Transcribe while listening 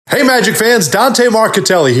Hey Magic fans, Dante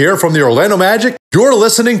Marchitelli here from the Orlando Magic. You're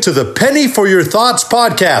listening to the Penny for Your Thoughts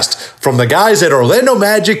podcast from the guys at Orlando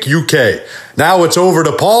Magic UK. Now it's over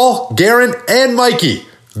to Paul, Garen, and Mikey.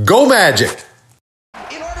 Go Magic!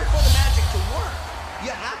 In order for the magic to work, you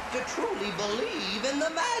have to truly believe in the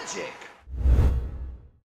magic.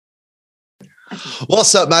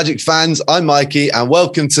 What's up, Magic fans? I'm Mikey, and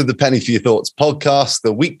welcome to the Penny for Your Thoughts podcast,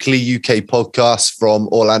 the weekly UK podcast from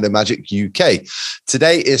Orlando Magic UK.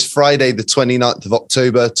 Today is Friday, the 29th of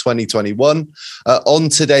October, 2021. On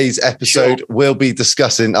today's episode, we'll be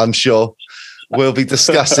discussing, the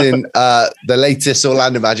latest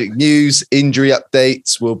Orlando Magic news, injury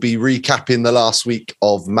updates. We'll be recapping the last week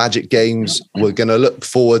of Magic games. We're going to look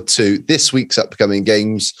forward to this week's upcoming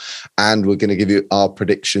games, and we're going to give you our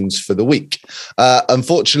predictions for the week.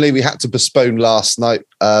 Unfortunately, we had to postpone last night.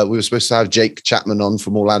 We were supposed to have Jake Chapman on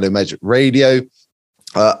from Orlando Magic Radio.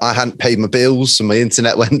 I hadn't paid my bills, so my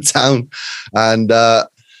internet went down. And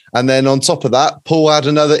then on top of that, Paul had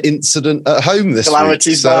another incident at home this week.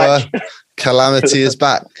 So Calamity is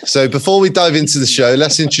back. So before we dive into the show,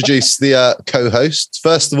 let's introduce the co-hosts.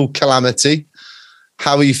 First of all, Calamity.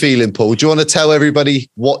 How are you feeling, Paul? Do you want to tell everybody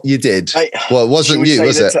what you did? Well, it wasn't you,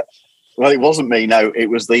 was it? Well, it wasn't me. No, it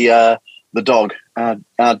was the dog.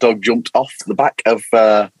 Our dog jumped off the back of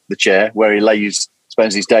the chair where he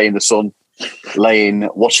spends his day in the sun,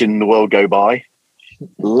 watching the world go by.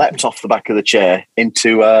 Leapt off the back of the chair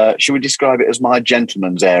into, should we describe it as my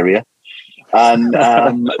gentleman's area? And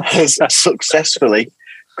has successfully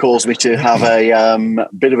caused me to have a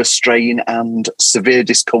bit of a strain and severe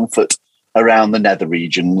discomfort around the nether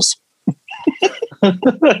regions.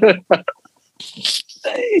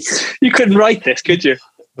 You couldn't write this, could you?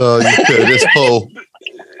 Oh, you could. It's Paul.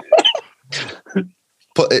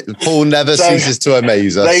 Paul never ceases to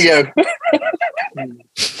amaze us. There you go.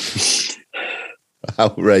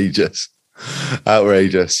 Outrageous.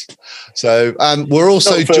 So we're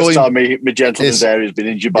also joined. First time my gentleman's area has been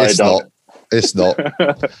injured by a dog. It's not.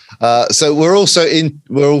 So we're also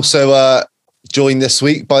joined this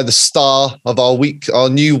week by the star of our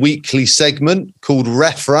new weekly segment called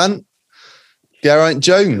Ref Rant, Geraint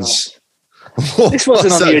Jones. This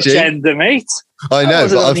wasn't on the agenda, mate. I know,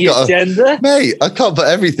 but I've got agenda. Mate, I can't put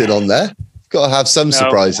everything on there. Got to have some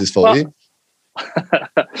surprises for you.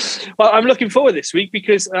 Well, I'm looking forward this week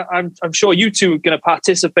because I'm sure you two are going to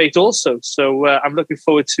participate also. So I'm looking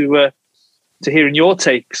forward to hearing your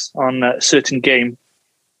takes on certain games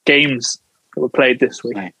that were played this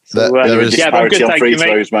week. So, there is disparity on free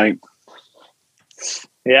throws, mate.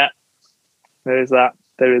 Yeah, there is that.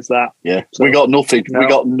 Yeah, so, we got nothing. No. We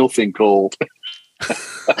got nothing called.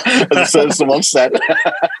 As someone said.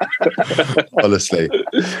 Honestly, do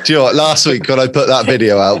you know what? Last week when I put that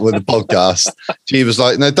video out with the podcast, G was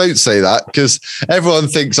like, "No, don't say that because everyone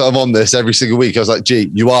thinks I'm on this every single week." I was like,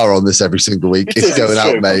 "G, you are on this every single week. It's going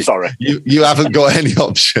out, mate. I'm sorry, you haven't got any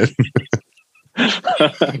option."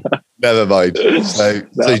 Never mind. So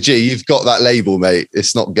G, you've got that label, mate.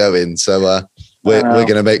 It's not going. So we're going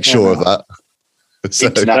to make sure of that. So,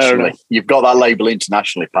 internationally, you've got that label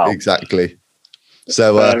internationally, pal. Exactly.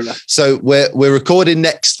 So we're recording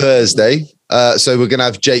next Thursday. So we're going to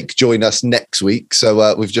have Jake join us next week.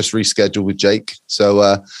 So we've just rescheduled with Jake.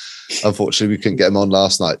 So unfortunately, we couldn't get him on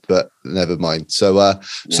last night, but never mind. So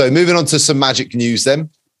moving on to some Magic news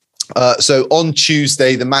then. So on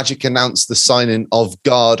Tuesday, the Magic announced the signing of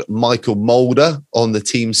guard Michael Mulder on the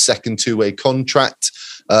team's second two-way contract.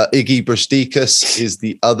 Iggy Brasdeikis is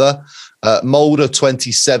the other. Mulder,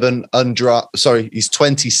 27, he's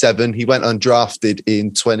 27. He went undrafted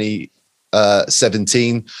in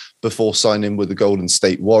 2017 before signing with the Golden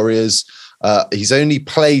State Warriors. He's only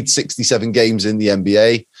played 67 games in the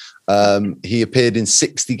NBA. He appeared in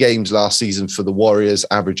 60 games last season for the Warriors,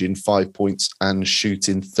 averaging 5 points and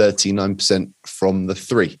shooting 39% from the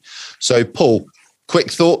three. So, Paul,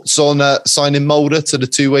 quick thoughts on signing Mulder to the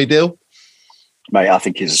two-way deal? Mate, I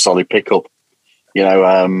think he's a solid pickup. You know,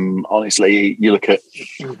 honestly, you look at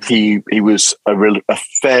he was a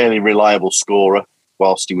fairly reliable scorer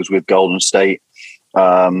whilst he was with Golden State.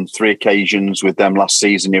 3 occasions with them last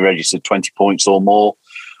season, he registered 20 points or more.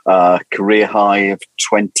 Career high of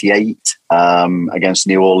 28 against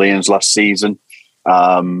New Orleans last season.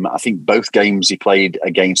 I think both games he played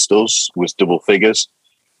against us was double figures.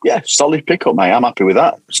 Yeah, solid pickup, mate. I'm happy with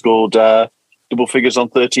that. Scored double figures on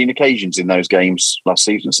 13 occasions in those games last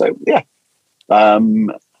season. So, yeah.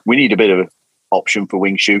 We need a bit of an option for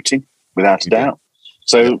wing shooting, without a doubt.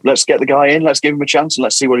 So let's get the guy in, let's give him a chance, and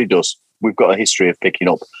let's see what he does. We've got a history of picking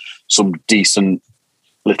up some decent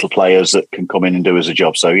little players that can come in and do us a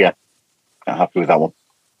job. So, yeah, I'm happy with that one.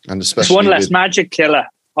 And especially it's one less Magic killer.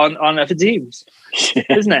 on other teams,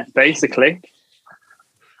 isn't it? Basically.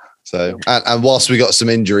 So, and whilst we got some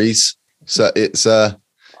injuries, so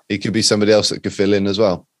it could be somebody else that could fill in as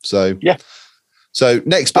well. So yeah. So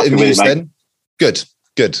next bit of news then. Good.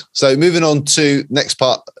 So moving on to next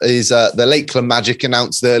part is the Lakeland Magic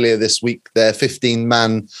announced earlier this week their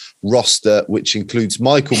 15-man roster, which includes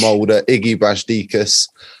Michael Mulder, Iggy Brasdeikis,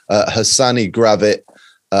 Hassani Gravit.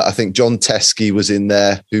 I think John Teskey was in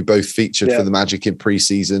there, who both featured for the Magic in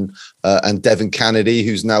preseason, and Devin Kennedy,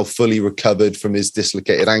 who's now fully recovered from his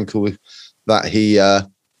dislocated ankle that he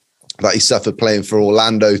suffered playing for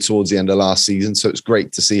Orlando towards the end of last season. So it's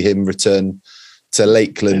great to see him return to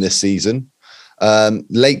Lakeland this season.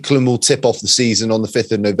 Lakeland will tip off the season on the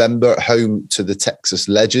 5th of November at home to the Texas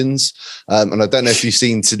Legends. And I don't know if you've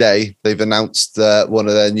seen today, they've announced one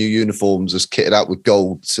of their new uniforms was kitted out with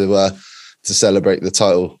gold to celebrate the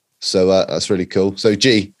title. So that's really cool. So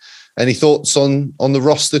G, any thoughts on the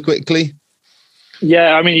roster quickly?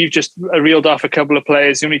 Yeah, I mean, you've just reeled off a couple of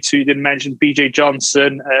players. The only two you didn't mention, BJ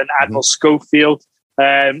Johnson and Admiral Schofield.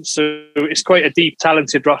 So it's quite a deep,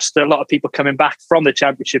 talented roster. A lot of people coming back from the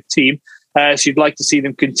championship team. So you'd like to see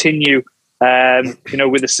them continue,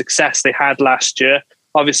 with the success they had last year.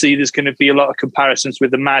 Obviously, there's going to be a lot of comparisons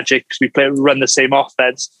with the Magic because we run the same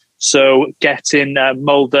offense. So getting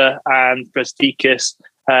Mulder and Brasdeikis,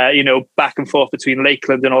 back and forth between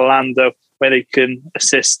Lakeland and Orlando, where they can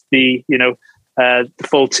assist the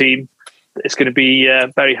full team, it's going to be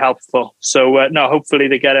very helpful. So, hopefully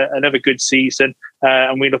they get another good season,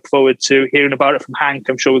 and we look forward to hearing about it from Hank.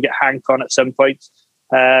 I'm sure we'll get Hank on at some point.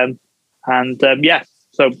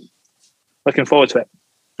 So looking forward to it.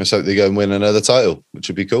 Let's hope they go and win another title, which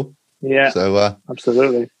would be cool. Yeah, so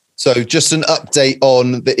absolutely. So just an update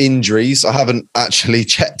on the injuries. I haven't actually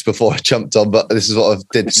checked before I jumped on, but this is what I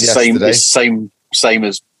did yesterday. Same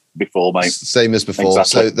as before, mate. Same as before.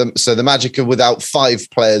 Exactly. So the Magic are without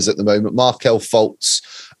 5 players at the moment. Markel Fultz,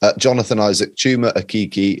 Jonathan Isaac, Chuma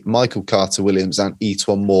Akiki, Michael Carter-Williams and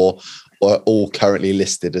Etuan Moore are all currently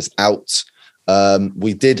listed as out.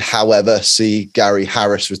 We did, however, see Gary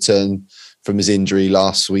Harris return from his injury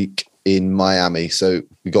last week in Miami. So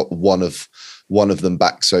we got one of them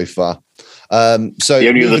back so far. So the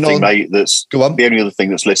only other thing, mate, the only other thing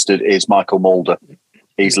that's listed is Michael Mulder.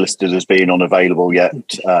 He's listed as being unavailable yet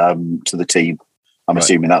to the team. I'm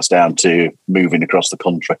assuming that's down to moving across the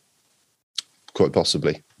country. Quite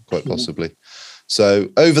possibly. So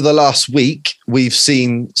over the last week, we've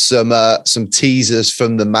seen some teasers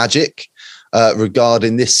from the Magic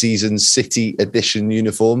regarding this season's City Edition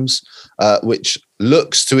uniforms, which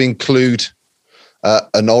looks to include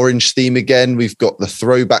an orange theme again. We've got the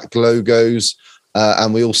throwback logos,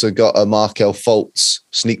 and we also got a Markel Fultz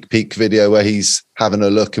sneak peek video where he's having a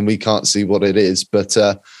look and we can't see what it is. But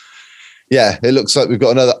it looks like we've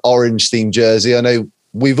got another orange themed jersey. I know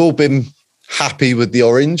we've all been happy with the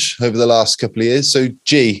orange over the last couple of years. So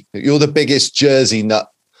G, you're the biggest jersey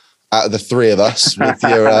nut out of the three of us with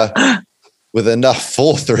your with enough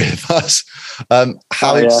for 3 of us.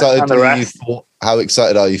 How excited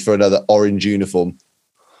are you for another orange uniform?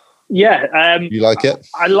 Yeah. You like it?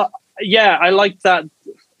 I like that.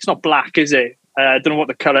 It's not black, is it? I don't know what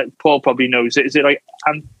the colour. Paul probably knows it. Is it like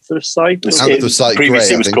anthracite? Anthracite grey.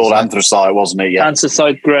 Previously it was called anthracite, wasn't it? Yeah.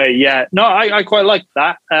 Anthracite grey, yeah. No, I quite like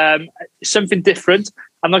that. It's something different.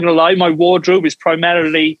 I'm not going to lie. My wardrobe is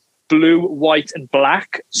primarily blue, white and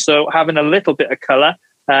black. So having a little bit of colour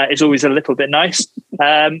is always a little bit nice.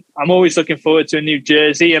 I'm always looking forward to a new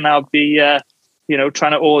jersey, and I'll be,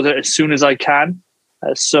 trying to order as soon as I can.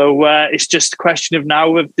 So it's just a question of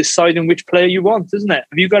now of deciding which player you want, isn't it?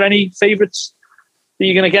 Have you got any favourites that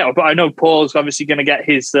you're going to get? But I know Paul's obviously going to get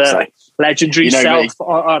his legendary self.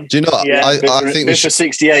 On. Do you know what? Yeah. I think we should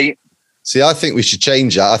 68. See, I think we should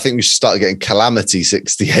change that. I think we should start getting Calamity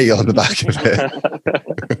 68 on the back of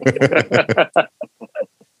it.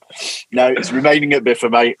 No, it's remaining at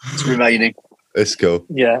Biffa, mate. It's remaining. It's cool.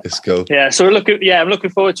 Yeah. It's cool. Yeah. So I'm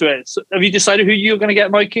looking forward to it. So have you decided who you're going to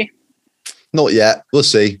get, Mikey? Not yet. We'll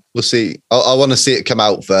see. I want to see it come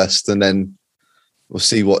out first, and then we'll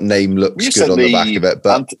see what name looks good on the back of it.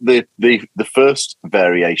 But the first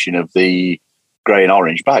variation of the grey and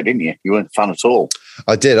orange bag, didn't you? You weren't a fan at all.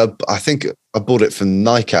 I did. I think I bought it from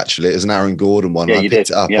Nike, actually. It was an Aaron Gordon one. Yeah, I picked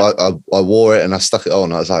it up. Yeah. I wore it and I stuck it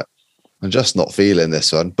on. I was like, I'm just not feeling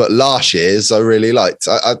this one. But last year's I really liked.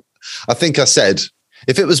 I think I said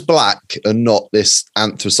if it was black and not this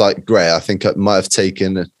anthracite grey, I think I might have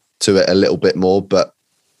taken to it a little bit more. But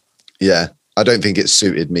yeah, I don't think it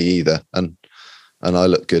suited me either. And I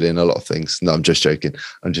look good in a lot of things. No, I'm just joking.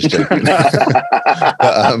 But,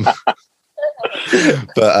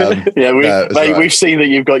 But yeah, mate, right. we've seen that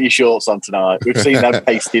you've got your shorts on tonight. We've seen them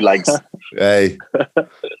pasty legs. Hey,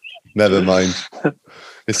 never mind.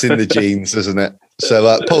 It's in the genes, isn't it?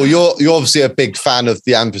 So, Paul, you're obviously a big fan of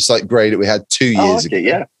the anthracite grey that we had 2 years ago.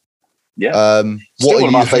 Yeah. What Still one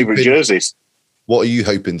of my favourite jerseys. What are you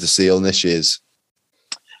hoping to see on this year's?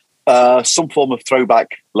 Some form of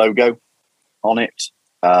throwback logo on it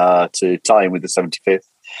to tie in with the 75th.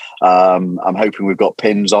 I'm hoping we've got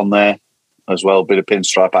pins on there as well, a bit of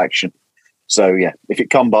pinstripe action. So, yeah, if it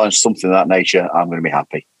combines something of that nature, I'm going to be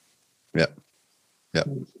happy. Yeah,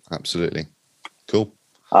 absolutely. Cool.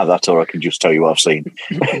 That, or I can just tell you what I've seen.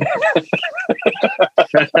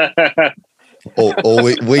 or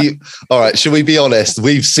we all right, should we be honest?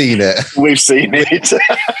 We've seen it. We've seen it.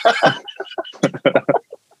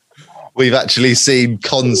 We've actually seen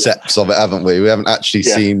concepts of it, haven't we? We haven't actually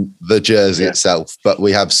seen the jersey itself, but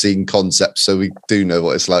we have seen concepts, so we do know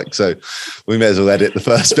what it's like. So we may as well edit the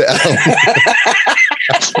first bit out.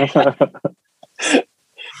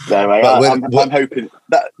 No, mate, I'm hoping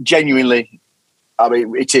that genuinely, I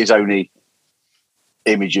mean, it is only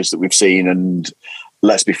images that we've seen, and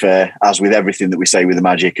let's be fair, as with everything that we say with the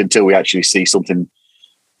Magic, until we actually see something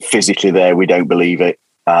physically there, we don't believe it.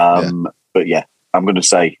 But yeah, I'm going to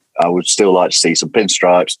say I would still like to see some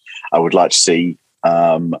pinstripes. I would like to see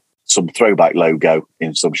some throwback logo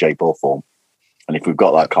in some shape or form. And if we've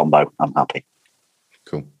got that combo, I'm happy.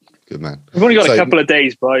 Cool. Good man. We've only got a couple of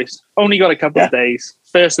days, boys. Only got a couple of days.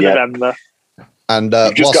 1st of November. And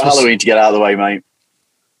you've just got Halloween to get out of the way, mate.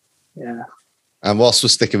 Yeah. And whilst we're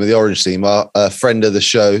sticking with the orange theme, our friend of the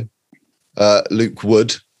show, Luke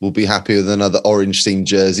Wood, will be happy with another orange themed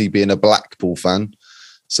jersey, being a Blackpool fan.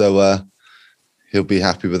 So he'll be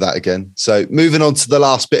happy with that again. So moving on to the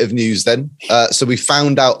last bit of news then. So we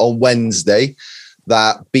found out on Wednesday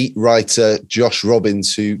that beat writer Josh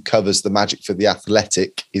Robbins, who covers the Magic for The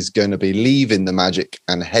Athletic, is going to be leaving the Magic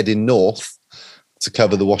and heading north to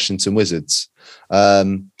cover the Washington Wizards.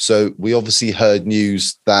 So we obviously heard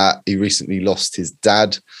news that he recently lost his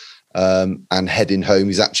dad and heading home.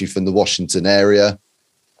 He's actually from the Washington area.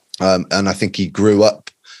 And I think he grew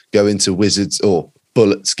up going to Wizards or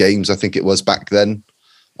Bullets games, I think it was back then.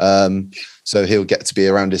 So he'll get to be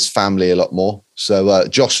around his family a lot more. So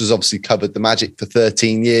Josh has obviously covered the Magic for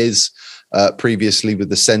 13 years, previously with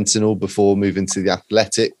the Sentinel before moving to the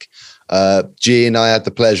Athletic. G and I had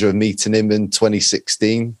the pleasure of meeting him in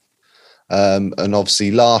 2016. And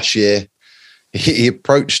obviously last year, he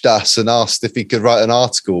approached us and asked if he could write an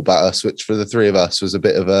article about us, which for the three of us was a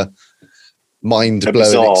bit of a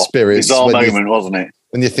mind-blowing experience. Bizarre moment, wasn't it?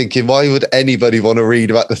 And you're thinking, why would anybody want to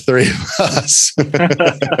read about the three of us?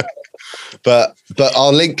 but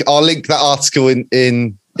I'll link that article in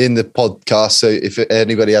the podcast. So if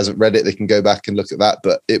anybody hasn't read it, they can go back and look at that.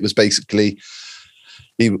 But it was basically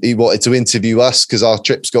he wanted to interview us because our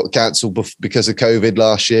trips got cancelled because of COVID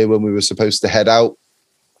last year when we were supposed to head out.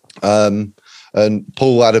 And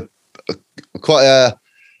Paul had quite a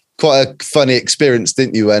funny experience,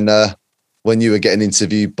 didn't you, when you were getting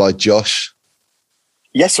interviewed by Josh?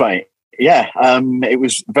 Yes, mate. Yeah, it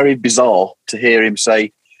was very bizarre to hear him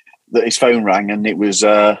say that his phone rang and it was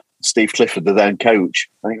Steve Clifford, the then coach.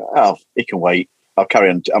 I think, oh, he can wait. I'll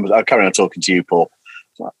carry on talking to you, Paul.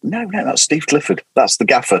 Like, no, that's Steve Clifford. That's the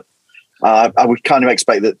gaffer. I would kind of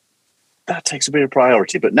expect that takes a bit of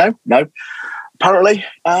priority, but no. Apparently,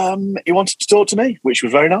 he wanted to talk to me, which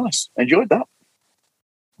was very nice. Enjoyed that.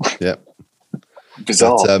 Yeah,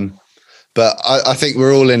 bizarre. But I think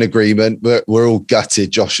we're all in agreement. We're all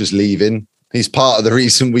gutted Josh is leaving. He's part of the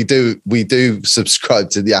reason we do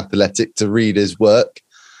subscribe to The Athletic to read his work.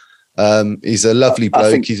 He's a lovely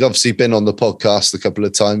bloke. He's obviously been on the podcast a couple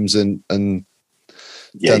of times and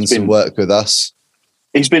done some work with us.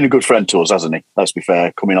 He's been a good friend to us, hasn't he? Let's be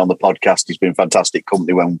fair. Coming on the podcast, he's been fantastic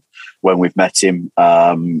company when we've met him.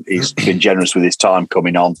 He's been generous with his time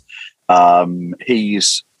coming on.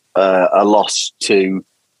 He's a loss to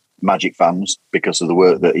Magic fans because of the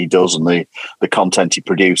work that he does and the content he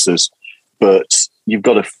produces. But you've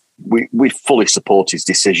got to, we fully support his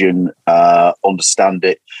decision, understand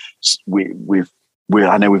it.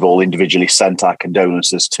 I know we've all individually sent our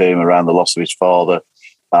condolences to him around the loss of his father.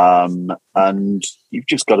 And you've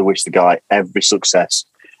just got to wish the guy every success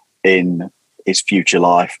in his future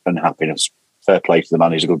life and happiness. Fair play to the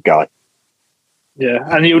man. He's a good guy. Yeah.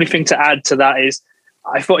 And the only thing to add to that is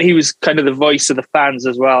I thought he was kind of the voice of the fans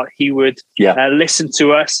as well. He would listen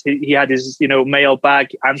to us. He had his,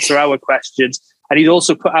 mailbag, answer our questions, and he'd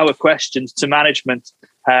also put our questions to management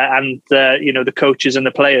and the coaches and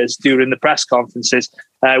the players during the press conferences,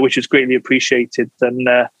 which was greatly appreciated. And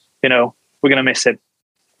we're going to miss him.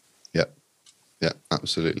 Yeah,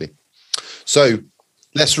 absolutely. So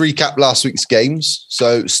let's recap last week's games.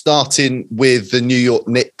 So starting with the New York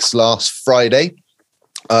Knicks last Friday,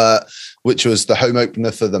 which was the home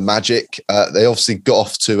opener for the Magic. They obviously got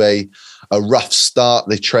off to a rough start.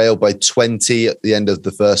 They trailed by 20 at the end of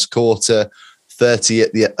the first quarter, 30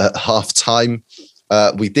 at half time.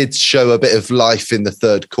 We did show a bit of life in the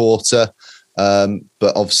third quarter,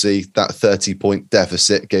 but obviously that 30-point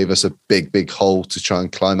deficit gave us a big hole to try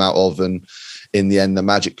and climb out of. And in the end, the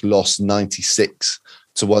Magic lost 96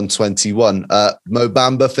 to 121. Mo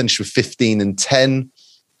Bamba finished with 15 and 10.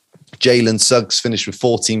 Jalen Suggs finished with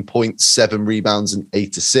 14 points, 7 rebounds and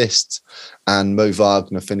 8 assists. And Mo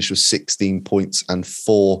Wagner finished with 16 points and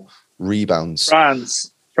 4 rebounds.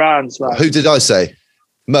 Franz. Who did I say?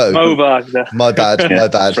 Mo Wagner. My bad.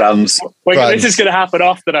 Franz. This is going to happen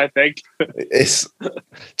often, I think.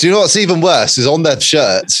 Do you know what's even worse is on their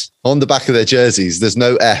shirts, on the back of their jerseys, there's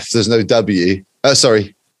no F, there's no W.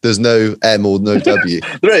 There's no M or no W.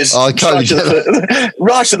 There is. I can't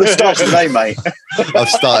right at the start of the name, mate. I've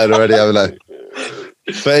started already, haven't I?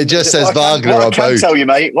 But it just says Wagner on both.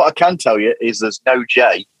 What I can tell you is there's no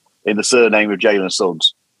J in the surname of Jalen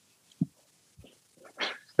Suggs.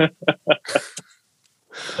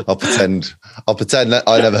 I'll pretend that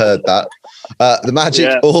I never heard that. The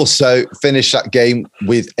Magic also finished that game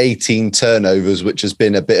with 18 turnovers, which has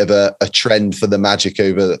been a bit of a trend for the Magic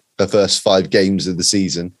over the first 5 games of the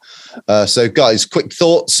season. So, guys, quick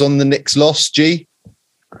thoughts on the Knicks loss, G?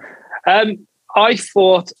 I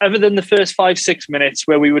thought, other than the first 5-6 minutes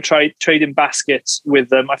where we were trading baskets with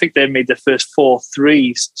them, I think they made their first 4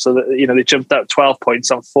 threes. So that, they jumped out 12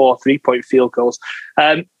 points on 4 3-point field goals.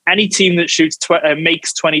 Any team that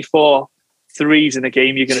makes 24 threes in a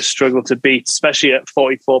game, you're going to struggle to beat, especially at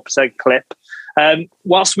 44% clip.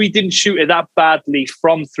 Whilst we didn't shoot it that badly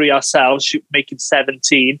from 3 ourselves, making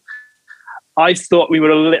 17, I thought we were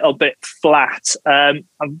a little bit flat. And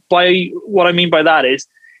by what I mean by that is,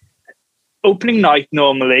 opening night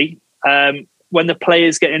normally, when the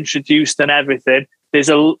players get introduced and everything,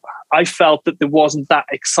 I felt that there wasn't that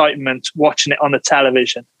excitement watching it on the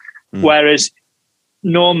television. Whereas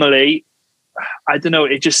normally, I don't know,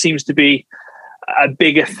 it just seems to be a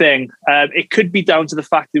bigger thing. It could be down to the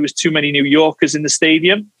fact there was too many New Yorkers in the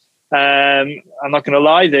stadium. I'm not going to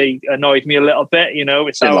lie, they annoyed me a little bit.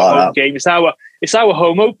 It's our home game, it's our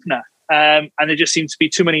home opener, and there just seemed to be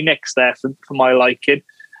too many Knicks there for my liking.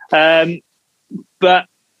 But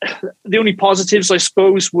the only positives, I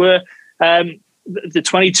suppose, were the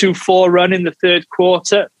 22-4 run in the third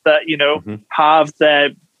quarter that, halved their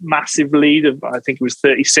massive lead of, I think it was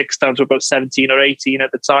 36 down to about 17 or 18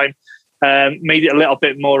 at the time, made it a little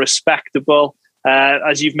bit more respectable.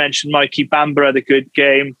 As you've mentioned, Mikey Bamba had a good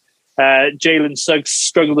game. Jalen Suggs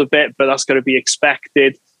struggled a bit, but that's got to be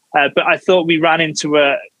expected. But I thought we ran into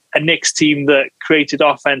a Knicks team that created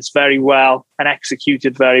offense very well and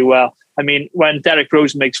executed very well. I mean, when Derrick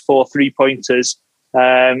Rose makes 4 3-pointers,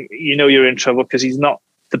 you're in trouble because he's not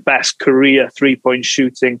the best career 3-point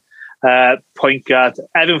shooting point guard.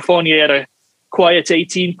 Evan Fournier had a quiet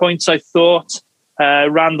 18 points, I thought.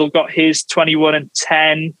 Randall got his 21 and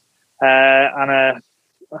 10 and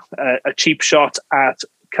a cheap shot at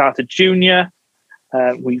Carter Jr.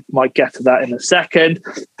 We might get to that in a second.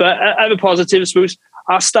 But other positives was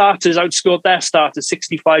our starters outscored their starters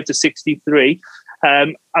 65 to 63.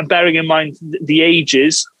 And bearing in mind the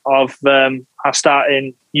ages of our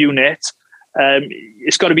starting unit,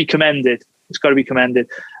 it's got to be commended.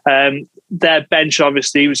 Their bench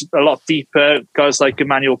obviously was a lot deeper. Guys like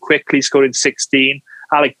Emmanuel Quickley scoring 16.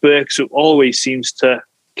 Alec Burks, who always seems to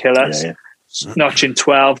kill us, notching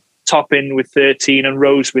 12, topping with 13, and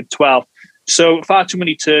Rose with 12. So far too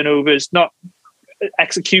many turnovers.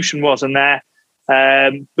 Execution wasn't there.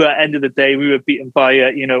 But end of the day, we were beaten by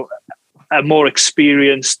a more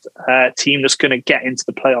experienced team that's going to get into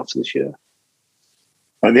the playoffs this year.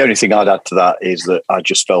 And the only thing I'd add to that is that I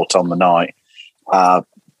just felt on the night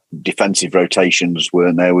defensive rotations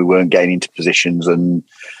weren't there. We weren't getting into positions, and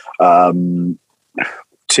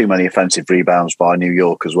too many offensive rebounds by New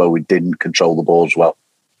York as well. We didn't control the ball as well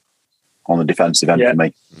on the defensive end for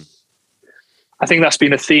me. I think that's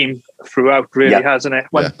been a theme throughout, really, hasn't it?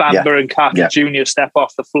 When Bamba and Carter Jr. step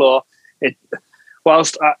off the floor,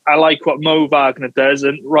 whilst I like what Mo Wagner does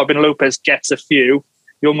and Robin Lopez gets a few,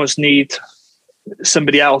 you almost need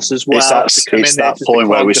somebody else as well. It's that point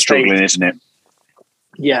where we're struggling, isn't it?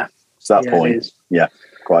 Yeah. It's that point. Yeah,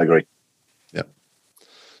 quite agree. Yeah.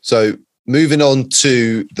 So moving on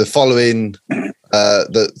to the following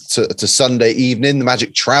to Sunday evening. The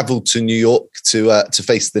Magic travelled to New York to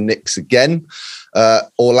face the Knicks again.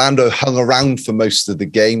 Orlando hung around for most of the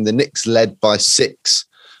game. The Knicks led by 6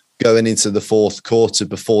 going into the fourth quarter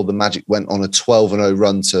before the Magic went on a 12-0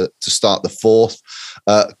 run to start the fourth.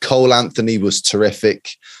 Cole Anthony was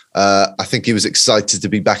terrific. I think he was excited to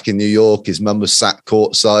be back in New York. His mum was sat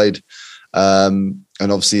courtside. And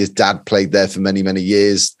obviously his dad played there for many, many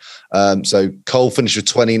years. So Cole finished with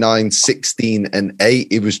 29, 16 and 8.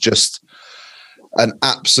 It was just an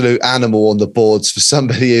absolute animal on the boards for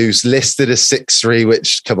somebody who's listed as 6'3",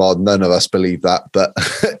 which, come on, none of us believe that, but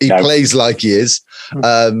he plays like he is.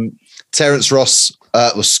 Terrence Ross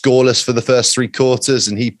was scoreless for the first 3 quarters,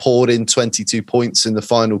 and he poured in 22 points in the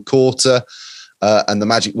final quarter. And the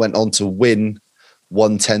Magic went on to win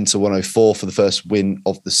 110-104 for the first win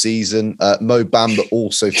of the season. Mo Bamba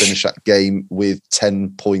also finished that game with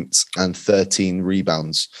 10 points and 13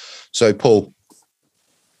 rebounds. So, Paul,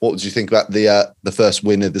 what did you think about the first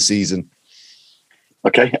win of the season?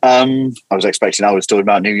 Okay. I was expecting I was talking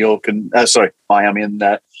about New York and Miami and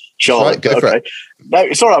Charlotte. Right, go for it. No,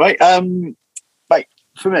 it's all right, mate. Mate,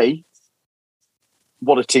 for me,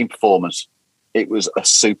 what a team performance. It was a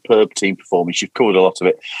superb team performance. You've covered a lot of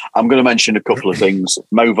it. I'm going to mention a couple of things.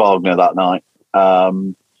 Mo Wagner that night.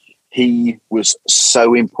 He was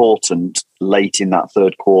so important late in that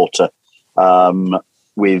third quarter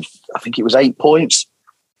with, I think it was 8 points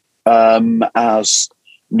as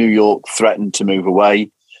New York threatened to move away.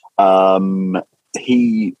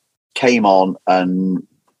 He came on and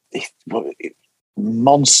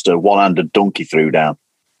monster one-handed dunk he threw down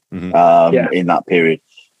in that period.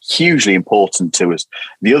 Hugely important to us.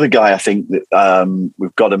 The other guy I think that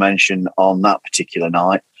we've got to mention on that particular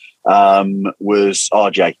night was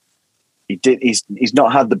RJ. He's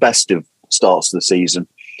not had the best of starts to the season,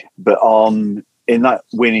 but in that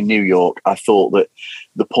win in New York, I thought that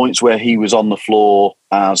the points where he was on the floor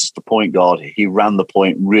as the point guard, he ran the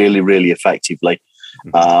point really, really effectively,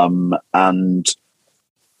 and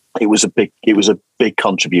it was a big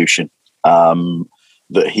contribution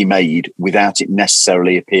that he made without it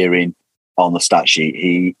necessarily appearing on the stat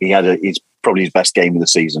sheet. He's probably his best game of the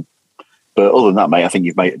season. But other than that, mate, I think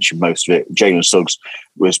you've mentioned most of it. Jalen Suggs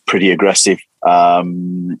was pretty aggressive.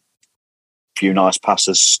 Few nice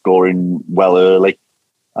passes, scoring well early.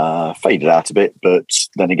 Faded out a bit, but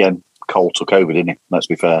then again, Cole took over, didn't he? Let's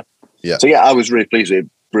be fair. Yeah. So yeah, I was really pleased with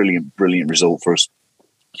it. Brilliant result for us.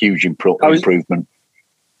 Huge improvement.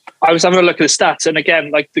 I was having a look at the stats, and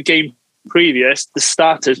again, like the game previous, the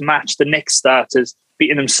starters matched the Knicks starters,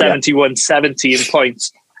 beating them 71-70 in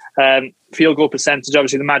points. Field goal percentage,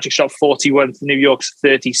 obviously the Magic shot 41 to New York's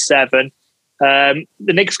 37. The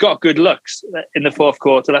Knicks got good looks in the fourth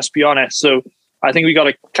quarter, let's be honest. So I think we got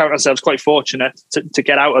to count ourselves quite fortunate to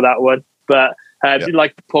get out of that one. But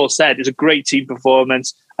like Paul said, it's a great team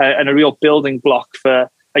performance and a real building block for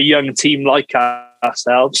a young team like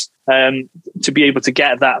ourselves to be able to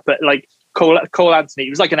get that. But like Cole Anthony, he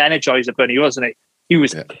was like an Energizer bunny, wasn't he? He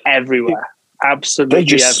was everywhere,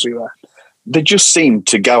 absolutely everywhere. They just seemed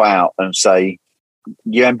to go out and say,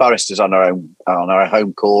 "You embarrassed us on our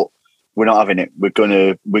home court. We're not having it. We're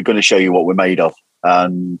gonna show you what we're made of."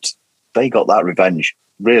 And they got that revenge.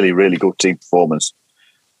 Really, really good team performance.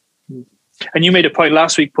 And you made a point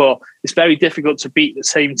last week, Paul. It's very difficult to beat the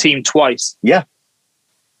same team twice. Yeah.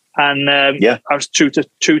 And I was true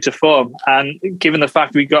to form. And given the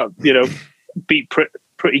fact we got beat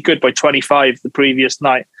pretty good by 25 the previous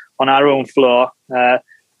night on our own floor, that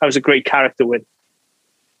was a great character win.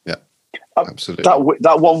 Yeah, absolutely.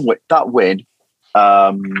 That win,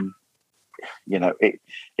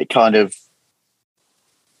 it kind of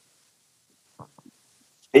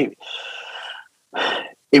it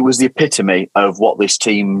was the epitome of what this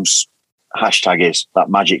team's hashtag is, that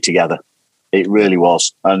Magic Together. It really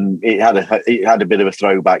was. And it had a bit of a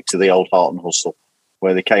throwback to the old Heart and Hustle,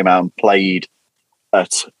 where they came out and played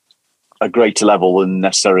at a greater level than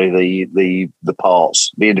necessarily the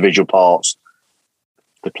parts, the individual parts.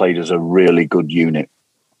 They played as a really good unit.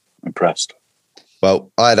 Impressed.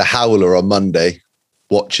 Well, I had a howler on Monday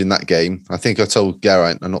watching that game. I think I told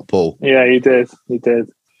Geraint and not Paul. Yeah, you did.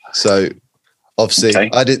 So obviously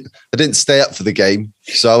I didn't stay up for the game.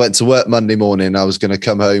 So I went to work Monday morning. I was going to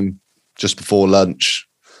come home just before lunch,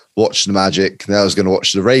 watch the Magic. Then I was going to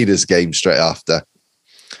watch the Raiders game straight after.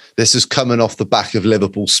 This is coming off the back of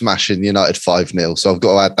Liverpool smashing United 5-0. So I've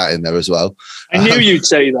got to add that in there as well. I knew you'd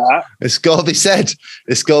say that. It's got to be said.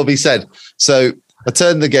 It's got to be said. So I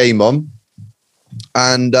turned the game on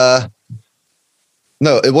and no,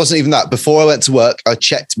 it wasn't even that. Before I went to work, I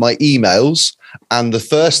checked my emails and the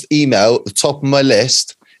first email at the top of my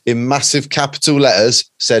list in massive capital letters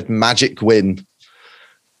said Magic win.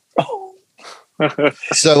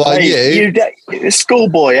 So I knew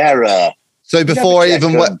schoolboy error. So before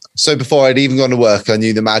I'd even gone to work, I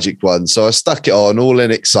knew the Magic won. So I stuck it on, all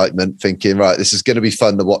in excitement, thinking, right, this is going to be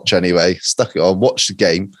fun to watch anyway. Stuck it on, watched the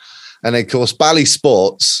game. And then, of course, Bally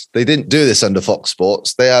Sports, they didn't do this under Fox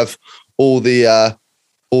Sports. They have all the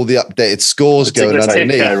updated scores going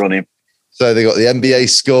underneath. So they got the NBA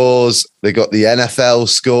scores, they got the NFL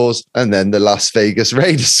scores, and then the Las Vegas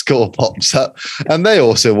Raiders score pops up, and they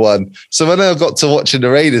also won. So when I got to watching the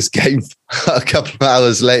Raiders game a couple of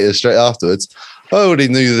hours later, straight afterwards, I already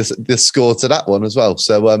knew the score to that one as well.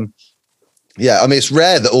 So, yeah, I mean, it's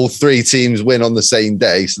rare that all three teams win on the same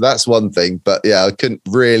day. So that's one thing. But yeah, I couldn't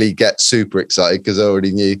really get super excited because I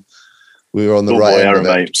already knew we were on the right end of it.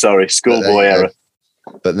 Mate. Sorry, schoolboy error.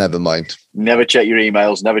 But never mind. Never check your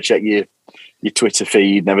emails, never check your Twitter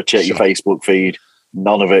feed, never check your Facebook feed,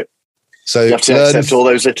 none of it. So you have to accept all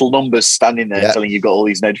those little numbers standing there telling you've got all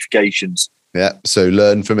these notifications. Yeah, so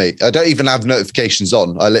learn from me. I don't even have notifications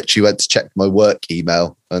on. I literally went to check my work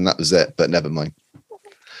email and that was it, but never mind.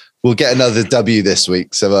 We'll get another W this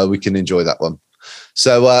week, so we can enjoy that one.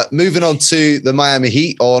 So moving on to the Miami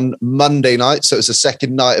Heat on Monday night. So it's the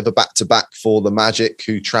second night of a back-to-back for the Magic,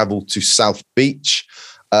 who traveled to South Beach.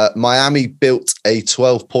 Miami built a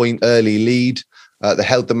 12-point early lead. They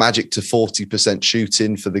held the Magic to 40%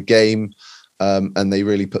 shooting for the game, and they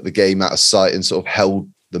really put the game out of sight and sort of held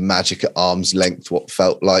the Magic at arm's length, what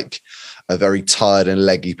felt like a very tired and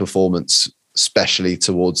leggy performance, especially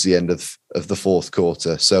towards the end of the fourth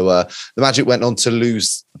quarter. So the Magic went on to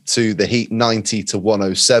lose to the Heat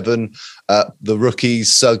 90-107. The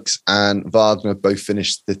rookies, Suggs and Wagner, both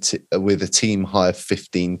finished with a team high of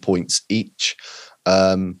 15 points each.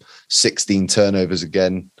 16 turnovers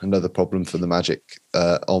again, another problem for the Magic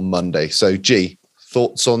on Monday. So, G,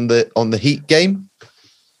 thoughts on the Heat game?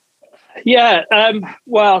 Yeah,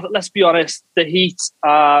 well, let's be honest. The Heat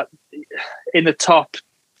are in the top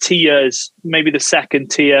tiers, maybe the second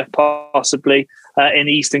tier, possibly in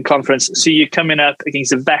the Eastern Conference. So you're coming up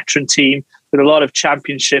against a veteran team with a lot of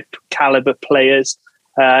championship caliber players.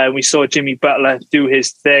 We saw Jimmy Butler do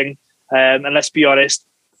his thing, and let's be honest.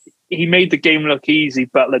 He made the game look easy,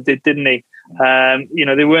 Butler did, didn't he?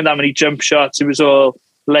 There weren't that many jump shots. It was all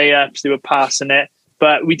layups. They were passing it.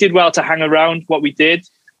 But we did well to hang around what we did.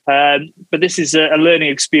 But this is a learning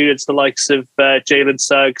experience, the likes of Jalen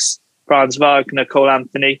Suggs, Franz Wagner, Cole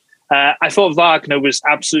Anthony. I thought Wagner was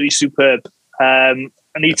absolutely superb. I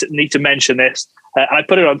need to mention this. I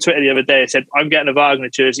put it on Twitter the other day. I said, I'm getting a Wagner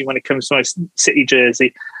jersey when it comes to my City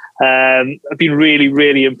jersey. I've been really,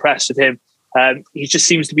 really impressed with him. He just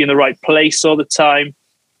seems to be in the right place all the time.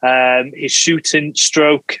 His shooting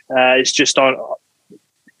stroke is just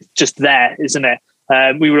there, isn't it?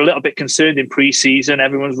 We were a little bit concerned in pre-season.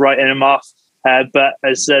 Everyone's writing him off. But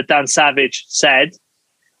as Dan Savage said,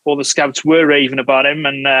 all the scouts were raving about him,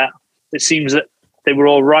 and it seems that they were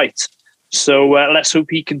all right. So let's hope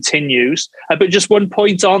he continues. But just one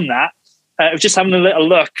point on that, I was just having a little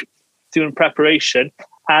look, doing preparation.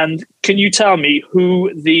 And can you tell me who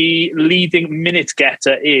the leading minute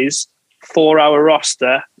getter is for our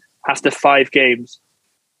roster after 5 games?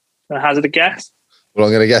 Hazard a guess? Well,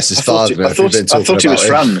 I'm going to guess it's Wagner. I thought it was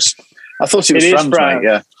Franz. I thought it was Franz,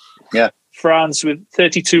 mate. Yeah. Franz with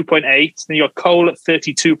 32.8. Then you got Cole at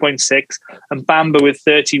 32.6 and Bamba with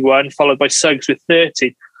 31, followed by Suggs with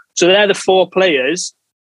 30. So they're the 4 players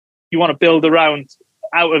you want to build around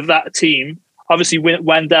out of that team. Obviously,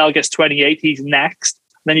 Wendell gets 28. He's next.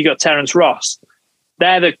 Then you got Terrence Ross.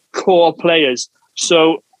 They're the core players.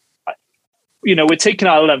 So, we're taking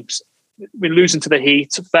our lumps. We're losing to the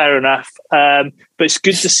Heat, fair enough. But it's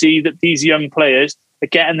good to see that these young players are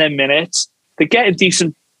getting their minutes. They're getting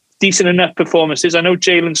decent enough performances. I know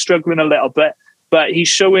Jalen's struggling a little bit, but he's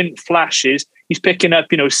showing flashes. He's picking up,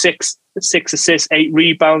 6 assists, 8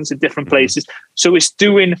 rebounds in different places. So it's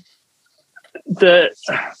doing the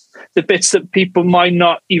bits that people might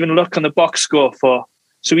not even look on the box score for.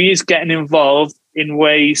 So he is getting involved in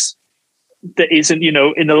ways that isn't,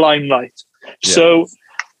 in the limelight. Yeah. So,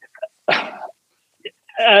 that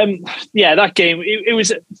game, it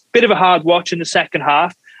was a bit of a hard watch in the second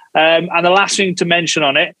half. And the last thing to mention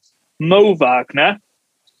on it, Mo Wagner,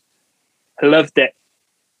 I loved it.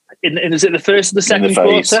 Is it the first or the second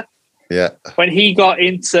quarter? Yeah. When he got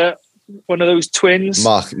into one of those twins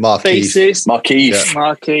Marquise. faces.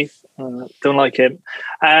 Marquise. Don't like him.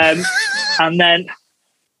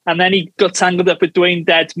 And then he got tangled up with Dwayne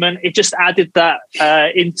Dedman. It just added that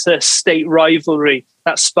interstate rivalry,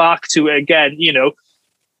 that spark to it again.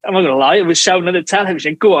 I'm not going to lie, I was shouting at the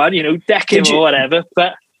television, go on, deck him or whatever.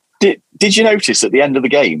 But Did you notice at the end of the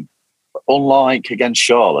game, unlike against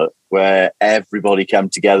Charlotte, where everybody came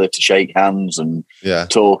together to shake hands and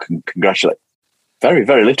talk and congratulate, very,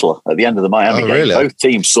 very little at the end of the Miami game. Really? Both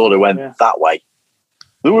teams sort of went that way.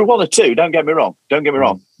 There were one or two, don't get me wrong,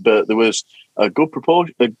 but there was a good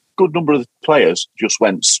proportion, a good number of the players just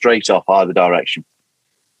went straight off either direction.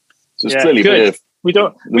 So it's clearly a bit of, we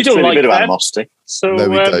don't like a bit of them. animosity. So No,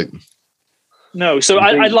 we don't. No, so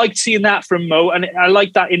I liked seeing that from Mo, and I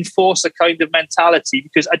like that enforcer kind of mentality,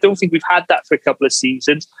 because I don't think we've had that for a couple of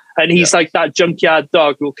seasons. And he's like that junkyard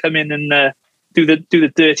dog who'll come in and do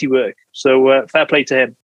the dirty work. So fair play to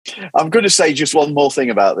him. I'm going to say just one more thing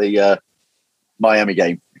about the Miami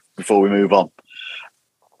game before we move on.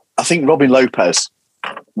 I think Robin Lopez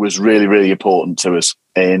was really, really important to us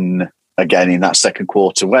in that second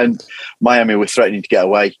quarter when Miami were threatening to get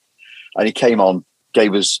away, and he came on,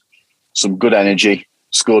 gave us some good energy,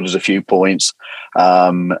 scored us a few points,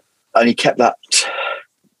 and he kept that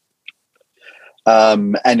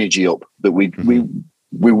energy up that we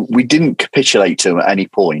didn't capitulate to at any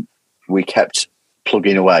point. We kept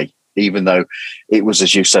plugging away, even though it was,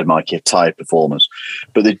 as you said, Mikey, a tired performance.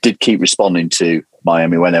 But they did keep responding to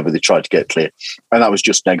Miami whenever they tried to get clear, and that was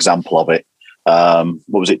just an example of it.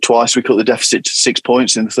 What was it? Twice we cut the deficit to 6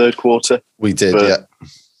 points in the third quarter. We did, yeah.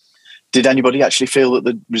 Did anybody actually feel that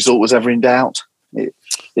the result was ever in doubt? It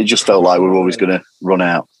just felt like we were always going to run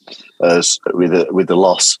out with the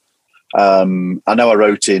loss. I know I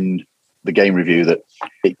wrote in the game review that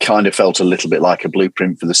it kind of felt a little bit like a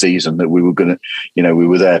blueprint for the season, that we were going to, we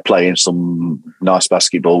were there playing some nice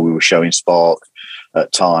basketball. We were showing spark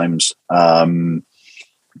at times. But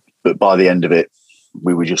by the end of it,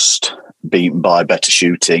 we were just beaten by better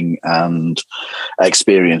shooting and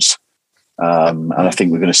experience. And I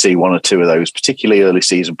think we're going to see one or two of those, particularly early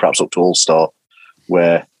season, perhaps up to All-Star,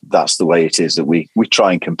 where that's the way it is, that we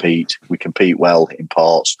try and compete. We compete well in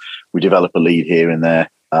parts. We develop a lead here and there,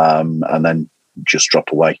 and then just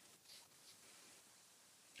drop away.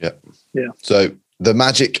 Yeah. So the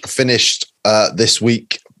Magic finished this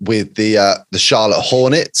week with the Charlotte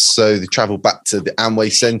Hornets. So they travelled back to the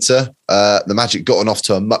Amway Centre. The Magic got off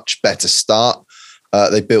to a much better start.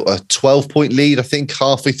 They built a 12-point lead, I think,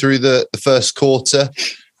 halfway through the first quarter,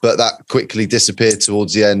 but that quickly disappeared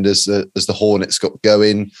towards the end as the Hornets got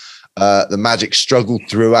going. The Magic struggled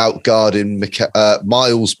throughout, guarding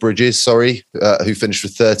Miles Bridges, who finished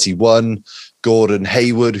with 31, Gordon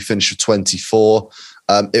Hayward, who finished with 24.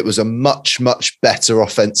 It was a much, much better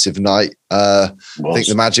offensive night. I think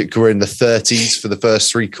the Magic were in the 30s for the first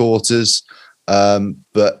three quarters,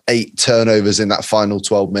 but 8 turnovers in that final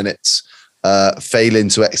 12 minutes. Failing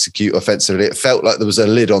to execute offensively. It felt like there was a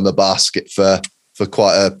lid on the basket for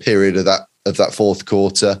quite a period of that fourth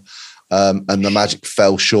quarter. And the Magic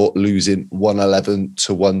fell short, losing 111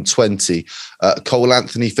 to 120. Cole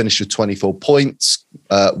Anthony finished with 24 points.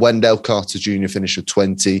 Wendell Carter Jr. finished with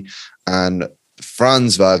 20. And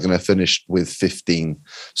Franz Wagner finished with 15.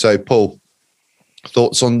 So, Paul,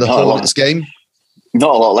 thoughts on the Hornets game?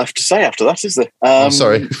 Not a lot left to say after that, is there?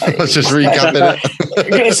 Sorry, I was just recapping it. I'm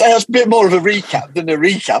going to say that's a bit more of a recap than a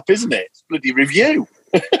recap, isn't it? It's bloody review.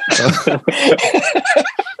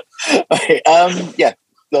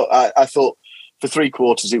 Look, I thought for three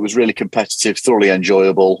quarters it was really competitive, thoroughly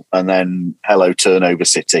enjoyable, and then hello turnover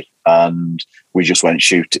city, and we just went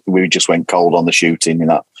cold on the shooting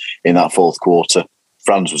in that fourth quarter.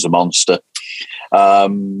 Franz was a monster, but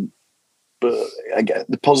again,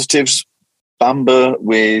 the positives. Bamba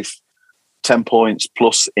with 10 points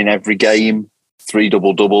plus in every game, 3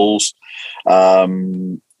 double-doubles. I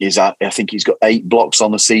think he's got 8 blocks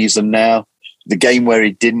on the season now. The game where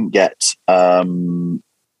he didn't get the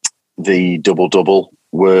double-double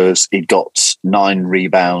was he got 9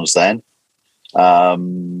 rebounds then.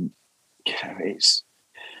 It's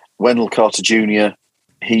Wendell Carter Jr.,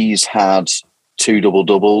 he's had 2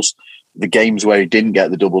 double-doubles. The games where he didn't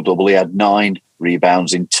get the double-double, he had 9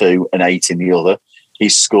 rebounds in 2 and 8 in the other.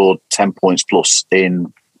 He's scored 10 points plus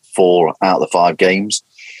in 4 out of the 5 games.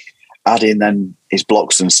 Add in then his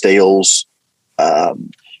blocks and steals.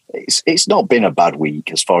 It's not been a bad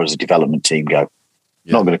week as far as the development team go.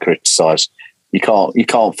 Yeah. Not going to criticise. You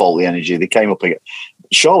can't fault the energy. They came up again.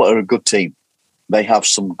 Charlotte are a good team. They have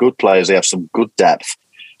some good players. They have some good depth.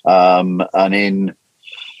 And in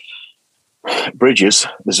Bridges,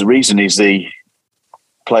 there's a reason he's the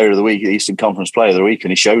Player of the Week, Eastern Conference Player of the Week,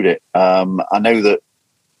 and he showed it. I know that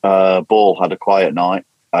Ball had a quiet night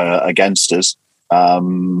against us,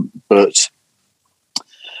 but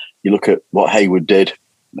you look at what Hayward did.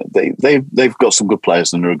 They've got some good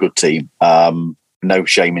players and they're a good team. No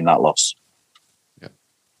shame in that loss.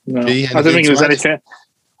 No, I don't think there's anything.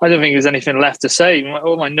 I don't think there's anything left to say.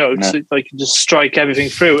 All my notes, I can just strike everything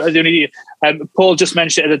through. Paul just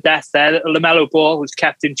mentioned it at the death there. The LaMelo Ball was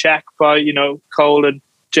kept in check by, Cole and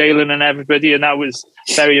Jalen and everybody, and that was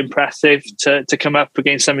very impressive to come up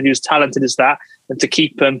against somebody who's talented as that and to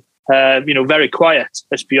keep him, very quiet,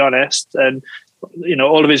 let's be honest. And,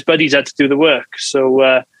 all of his buddies had to do the work.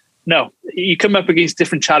 So, no, you come up against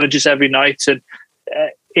different challenges every night. And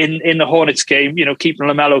in the Hornets game, keeping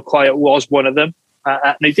LaMelo quiet was one of them.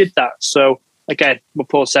 And he did that. So, again, what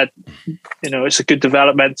Paul said, it's a good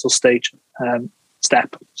developmental step.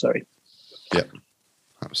 Sorry. Yeah,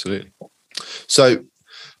 absolutely. So,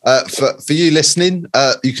 for you listening,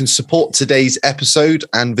 you can support today's episode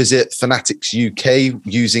and visit Fanatics UK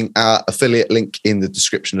using our affiliate link in the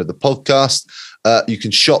description of the podcast. You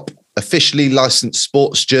can shop officially licensed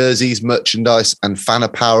sports jerseys, merchandise, and fan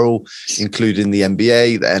apparel, including the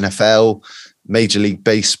NBA, the NFL, Major League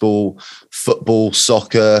Baseball, football,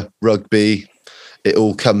 soccer, rugby. It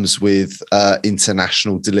all comes with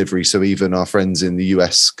international delivery, so even our friends in the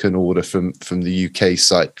US can order from the UK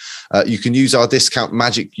site. You can use our discount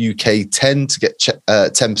Magic UK 10 to get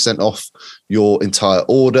 10% off your entire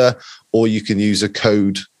order, or you can use a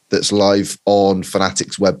code that's live on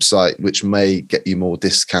Fanatics website, which may get you more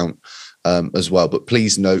discount as well. But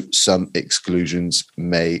please note some exclusions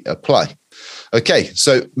may apply. Okay,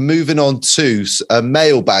 so moving on to a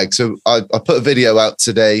mailbag. So I put a video out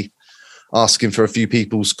today asking for a few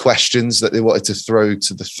people's questions that they wanted to throw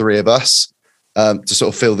to the three of us to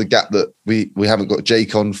sort of fill the gap that we haven't got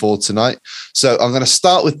Jake on for tonight. So I'm going to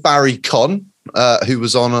start with Barry Conn, who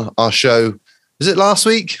was on our show. Was it last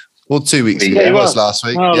week? Well, 2 weeks ago. It was last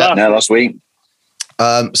week. Last week.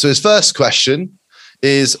 So his first question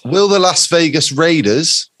is, will the Las Vegas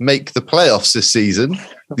Raiders make the playoffs this season?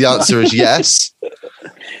 The answer is yes.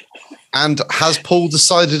 And has Paul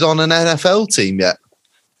decided on an NFL team yet?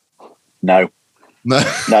 No.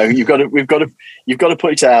 You've got to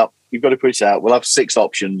put it out. You've got to put it out. We'll have 6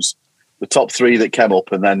 options: the top 3 that came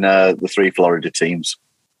up, and then the 3 Florida teams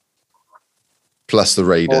plus the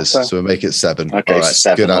Raiders. Okay. So we'll make it 7. Okay, all right.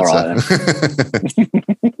 7. Good answer. All right,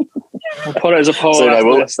 I'll put it as a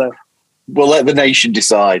poll. So we'll let the nation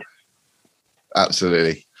decide.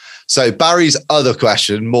 Absolutely. So Barry's other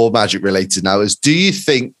question, more Magic related now, is: do you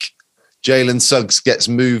think Jalen Suggs gets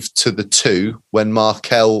moved to the 2 when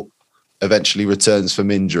Markelle eventually returns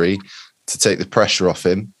from injury to take the pressure off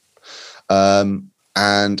him? And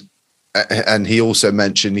he also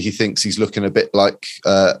mentioned he thinks he's looking a bit like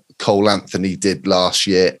Cole Anthony did last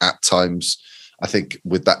year at times, I think,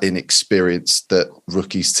 with that inexperience that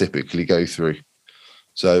rookies typically go through.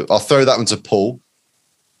 So I'll throw that one to Paul.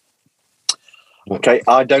 Okay,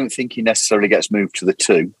 I don't think he necessarily gets moved to the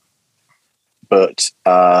 2, but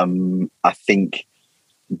I think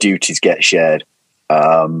duties get shared.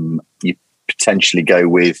 You potentially go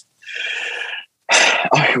with.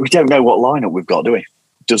 We don't know what lineup we've got, do we?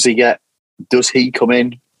 Does he come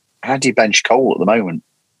in? How do you bench Cole at the moment?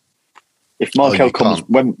 If Markelle comes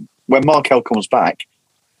when Markelle comes back,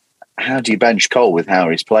 how do you bench Cole with how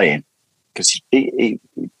he's playing? Because he's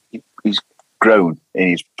grown in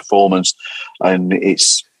his performance, and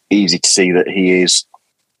it's easy to see that he is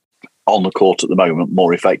on the court at the moment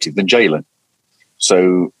more effective than Jalen.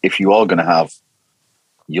 So if you are going to have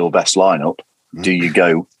your best lineup, do you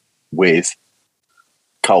go with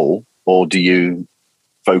Cole or do you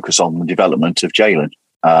focus on the development of Jalen?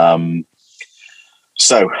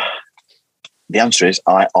 So the answer is,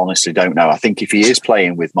 I honestly don't know. I think if he is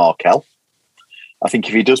playing with Markelle,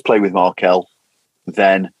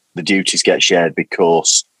 then the duties get shared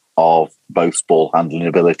because of both ball handling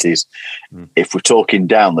abilities. If we're talking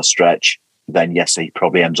down the stretch, then yes, he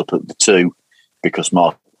probably ends up at the 2 because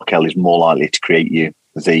Markelle is more likely to create you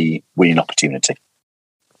the winning opportunity.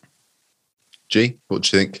 G, what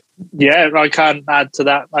do you think? Yeah, I can't add to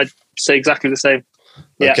that. I'd say exactly the same.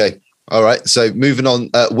 Yeah. Okay. All right. So moving on,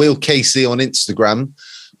 Will Casey on Instagram,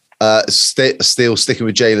 still sticking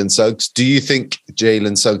with Jalen Suggs. Do you think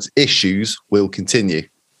Jalen Suggs' issues will continue?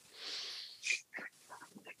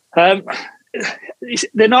 They're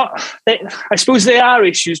not. I suppose they are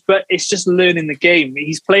issues, but it's just learning the game.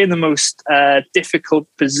 He's playing the most difficult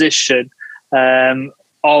position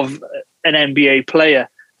of an NBA player.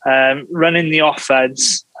 Running the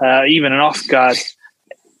offense, even an off guard,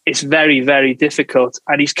 it's very, very difficult.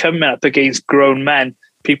 And he's coming up against grown men,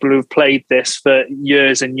 people who've played this for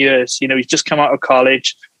years and years. You know, he's just come out of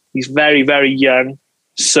college. He's very, very young.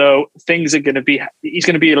 So things are going to be, he's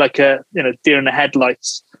going to be like a, deer in the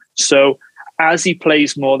headlights. So as he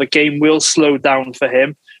plays more, the game will slow down for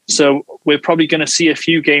him. So we're probably going to see a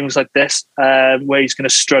few games like this where he's going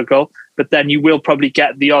to struggle. but then you will probably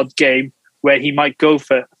get the odd game where he might go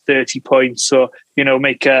for 30 points or,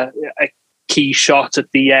 make a key shot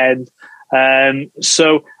at the end.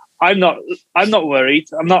 So I'm not worried.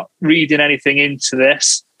 I'm not reading anything into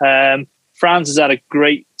this. Franz has had a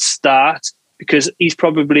great start because he's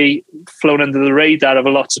probably flown under the radar of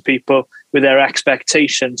a lot of people with their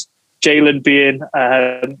expectations. Jalen being,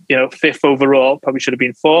 fifth overall, probably should have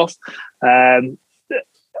been fourth.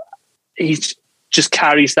 He just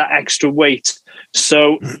carries that extra weight.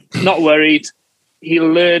 So not worried.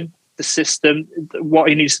 He'll learn the system. What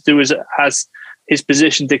he needs to do is as his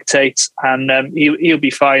position dictates, and he'll be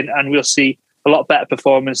fine. And we'll see a lot better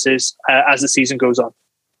performances as the season goes on.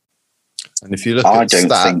 And if you look at the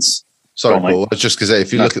stats, sorry, Paul, I was just going to say,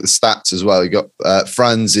 if you look at the stats as well, you got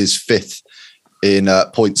Franz is fifth in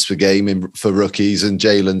points per game for rookies, and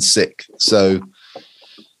Jalen's sixth. So,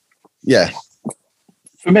 yeah.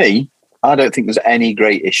 For me, I don't think there's any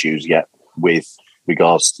great issues yet with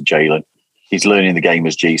regards to Jalen. He's learning the game,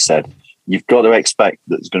 as G said. You've got to expect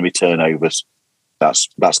that there's going to be turnovers. That's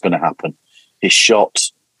going to happen. His shot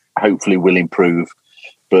hopefully will improve,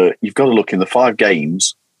 but you've got to look in the 5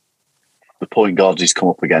 games, the point guards he's come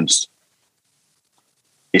up against.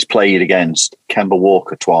 He's played against Kemba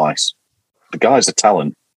Walker twice. The guy's a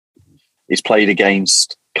talent. He's played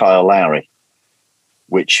against Kyle Lowry,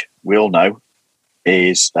 which we all know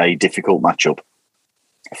is a difficult matchup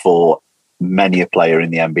for many a player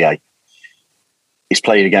in the NBA. He's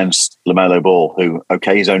played against LaMelo Ball, who,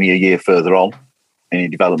 okay, he's only a year further on in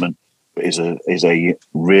development, but is a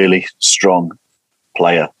really strong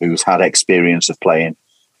player who's had experience of playing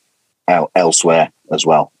elsewhere as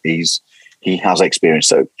well. He has experience.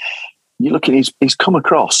 So you look at he's come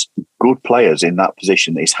across good players in that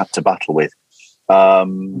position that he's had to battle with.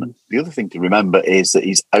 The other thing to remember is that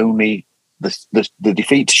he's only the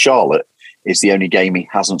defeat to Charlotte is the only game he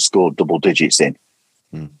hasn't scored double digits in.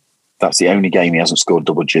 That's the only game he hasn't scored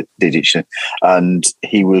double digits in. And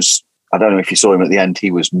he was, I don't know if you saw him at the end, he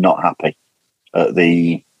was not happy at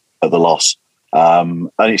the loss. And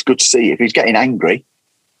it's good to see if he's getting angry,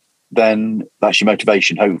 then that's your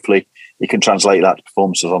motivation. Hopefully you can translate that to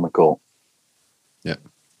performances on the court. Yeah.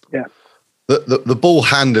 Yeah. The ball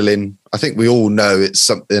handling, I think we all know it's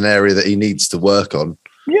an area that he needs to work on.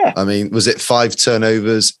 Yeah. I mean, was it 5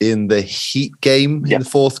 turnovers in the Heat game in the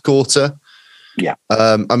fourth quarter? Yeah.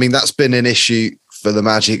 I mean, that's been an issue for the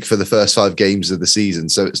Magic for the first 5 games of the season.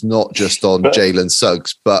 So it's not just on Jalen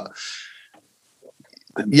Suggs, but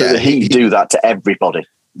the Heat do that to everybody.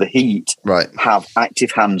 The Heat have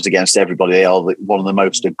active hands against everybody. They are one of the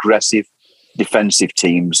most aggressive defensive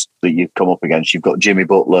teams that you've come up against. You've got Jimmy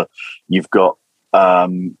Butler, you've got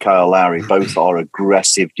Kyle Lowry. Both are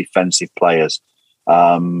aggressive defensive players. He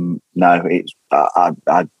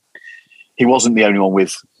wasn't the only one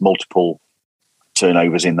with multiple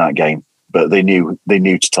turnovers in that game, but they knew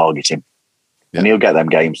to target him, and he'll get them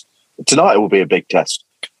games. Tonight will be a big test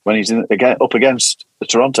when he's up against the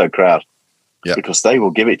Toronto crowd, because they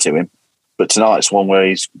will give it to him. But tonight's one where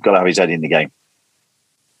he's got to have his head in the game.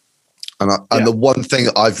 And the one thing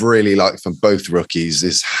I've really liked from both rookies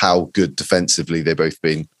is how good defensively they've both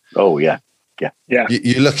been. Oh yeah.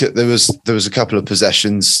 You look at there was a couple of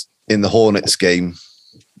possessions in the Hornets game,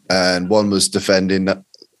 and one was defending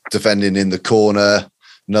in the corner,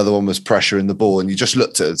 another one was pressuring the ball, and you just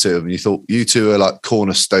looked at the two of them and you thought, you two are like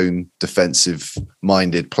cornerstone defensive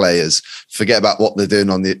minded players. Forget about what they're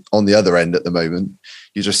doing on the other end at the moment.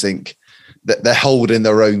 You just think that they're holding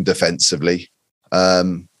their own defensively.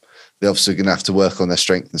 They're obviously going to have to work on their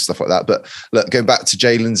strength and stuff like that. But look, going back to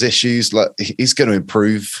Jalen's issues, like he's going to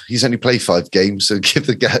improve. He's only played 5 games, so give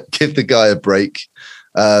the guy a break.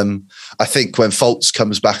 I think when Fultz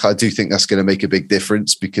comes back, I do think that's going to make a big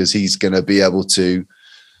difference, because he's going to be able to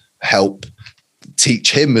help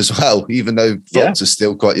teach him as well. Even though Fultz is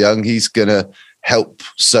still quite young, he's going to help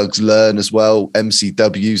Suggs learn as well.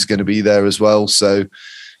 MCW is going to be there as well. So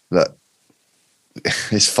look,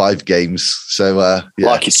 it's 5 games. So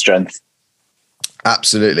like his strength.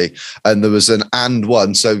 Absolutely. And there was an and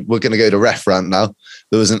one. So we're going to go to ref rant now.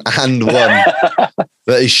 There was an and one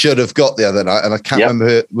that he should have got the other night. And I can't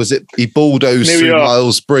remember. Was it he bulldozed through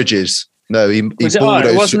Miles Bridges? No, he was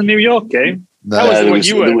bulldozed. It wasn't the New York game. No, that was the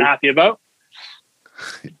one you weren't happy about.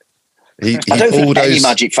 I don't think any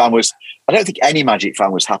Magic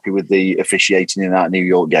fan was happy with the officiating in that New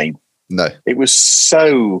York game. No. It was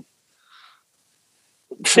so...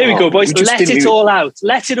 There we go, boys. Let it all out.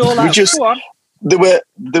 Let it all out. Go on. There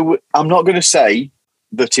were. I'm not going to say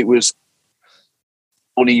that it was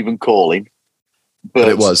uneven calling, but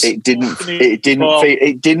it was. It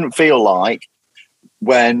didn't feel like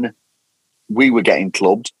when we were getting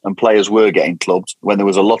clubbed and players were getting clubbed, when there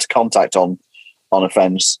was a lot of contact on a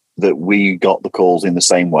fence, that we got the calls in the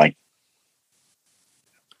same way.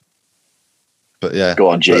 But yeah, go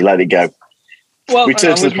on, G, let it go. Well,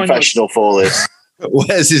 return to the professional for this.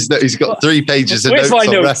 Where's his note? He's got 3 pages of notes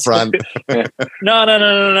on reference.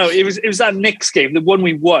 No. It was that Knicks game, the one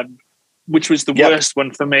we won, which was the worst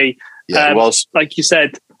one for me. Yeah, it was. Like you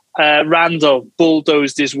said, Randall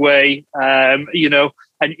bulldozed his way, and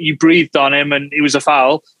you breathed on him and it was a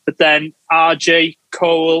foul. But then RJ,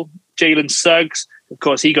 Cole, Jalen Suggs, of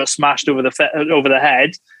course, he got smashed over the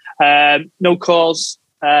head. No calls.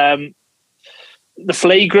 The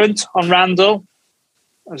flagrant on Randall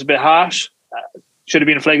was a bit harsh. Should have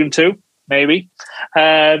been a flagrant too, maybe.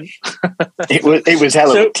 It was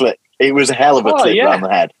hell of a clip. It was a hell of a clip around the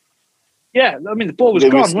head. Yeah, I mean the ball was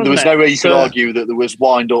gone. Wasn't there was no way you could argue that there was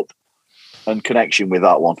wind up and connection with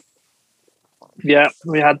that one. Yeah,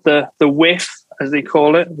 we had the whiff, as they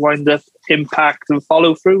call it, wind up, impact, and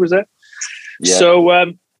follow through. Was it? Yeah.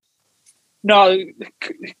 So no,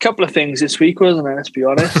 a couple of things this week, wasn't it? Let's be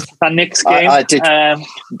honest. That Knicks game. I did.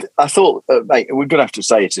 I thought, mate, we're going to have to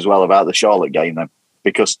say it as well about the Charlotte game, then,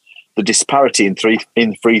 because the disparity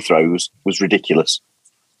in free throws was ridiculous.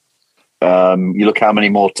 You look how many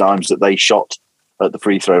more times that they shot at the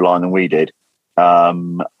free throw line than we did.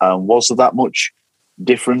 And was there that much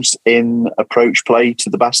difference in approach play to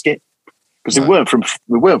the basket? Because we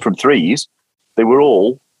weren't from threes. They were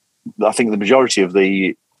all. I think the majority of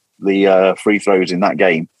the free throws in that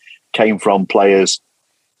game came from players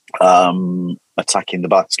attacking the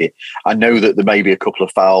basket. I know that there may be a couple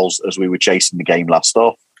of fouls as we were chasing the game last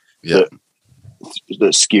off that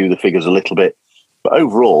skew the figures a little bit. But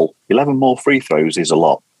overall, 11 more free throws is a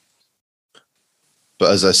lot.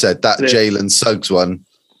 But as I said, that Jalen Suggs one,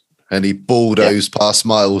 and he bulldozed past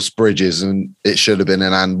Miles Bridges, and it should have been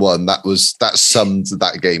an and one. That summed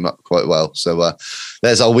that game up quite well. So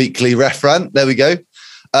there's our weekly ref rant. There we go.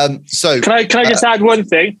 So can I just add one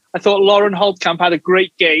thing? I thought Lauren Holtkamp had a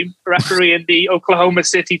great game refereeing the Oklahoma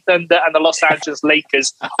City Thunder and the Los Angeles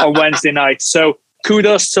Lakers on Wednesday night. So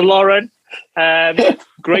kudos to Lauren.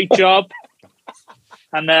 Great job.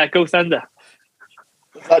 And go Thunder.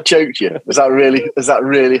 That choked you? Does that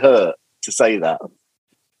really hurt to say that?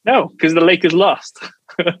 No, because the Lakers lost.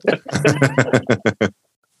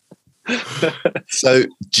 So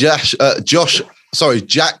Jack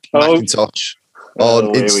McIntosh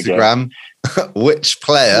on Instagram. Which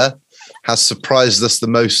player has surprised us the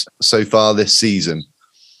most so far this season?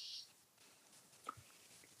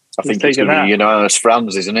 I think it's going to be unanimous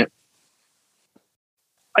Franz, isn't it?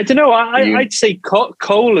 I don't know. I'd say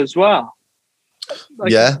Cole as well.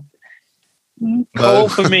 Cole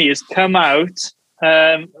for me has come out.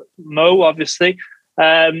 Mo, obviously,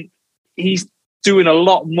 he's doing a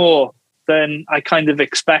lot more than I kind of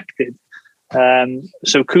expected.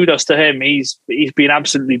 So kudos to him. He's been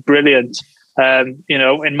absolutely brilliant.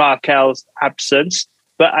 In Markel's absence,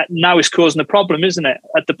 but now it's causing a problem, isn't it,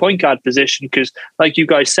 at the point guard position? Because, like you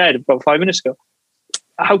guys said about 5 minutes ago,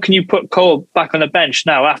 how can you put Cole back on the bench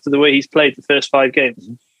now after the way he's played the first 5 games?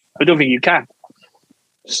 I don't think you can.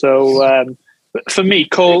 So for me,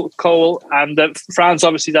 Cole and Franz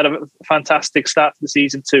obviously had a fantastic start to the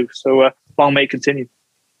season too. So long may it continue.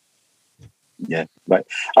 Yeah, right.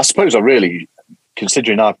 I suppose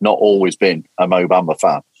considering I've not always been a Mo Bamba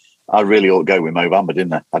fan, I really ought to go with Mo Bamba,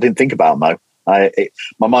 didn't I? I didn't think about Mo.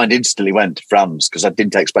 My mind instantly went to Franz because I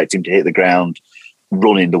didn't expect him to hit the ground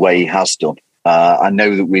running the way he has done. I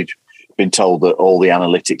know that we'd been told that all the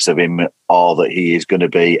analytics of him are that he is going to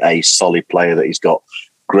be a solid player, that he's got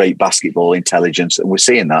great basketball intelligence, and we're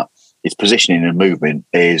seeing that. His positioning and movement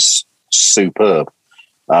is superb.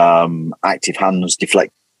 Active hands,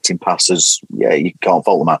 deflecting passes, you can't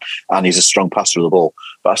fault the man, and he's a strong passer of the ball.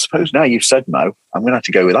 But I suppose now you've said Mo, I'm going to have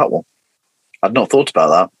to go with that one. I'd not thought about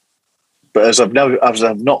that, but as I've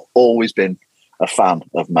not always been a fan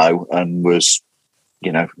of Mo, and was,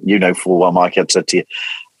 full well, Mike had said to you,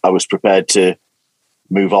 I was prepared to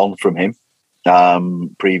move on from him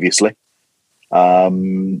previously.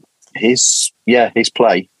 His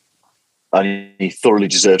play, and he thoroughly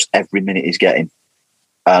deserves every minute he's getting.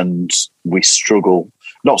 And we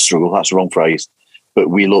not struggle, that's the wrong phrase, but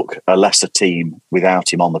we look a lesser team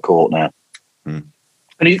without him on the court now. And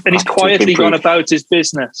he's quietly gone about his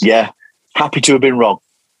business. Yeah. Happy to have been wrong.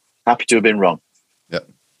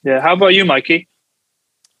 Yeah. How about you, Mikey?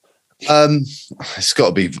 It's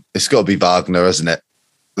got to be Wagner, hasn't it?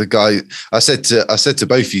 The guy I said to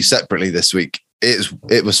both of you separately this week.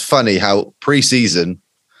 It was funny how pre-season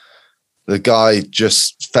the guy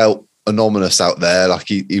just felt anomalous out there, like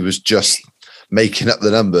he was just making up the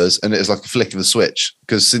numbers, and it was like a flick of a switch.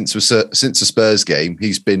 Because since the Spurs game,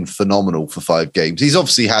 he's been phenomenal for 5 games. He's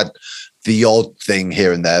obviously had the odd thing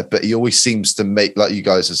here and there, but he always seems to make, like you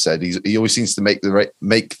guys have said, he always seems to make the right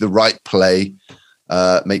play,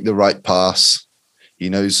 make the right pass. He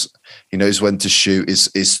knows when to shoot. His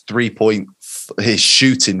 3-point, his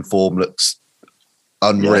shooting form looks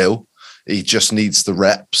unreal. Yeah. He just needs the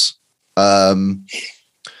reps.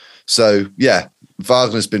 So yeah,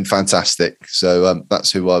 Wagner's been fantastic. So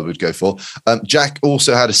that's who I would go for. Jack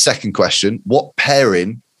also had a second question. What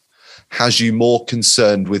pairing has you more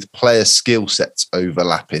concerned with player skill sets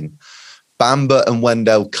overlapping? Bamba and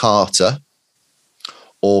Wendell Carter,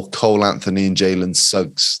 or Cole Anthony and Jalen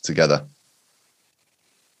Suggs together?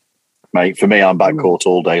 Mate, for me, I'm backcourt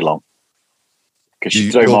all day long. Because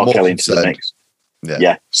you throw Mark Kelly into the mix.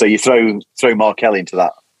 Yeah. So you throw Mark Kelly into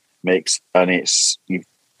that mix, and it's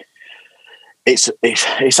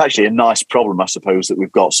actually a nice problem, I suppose, that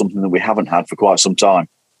we've got something that we haven't had for quite some time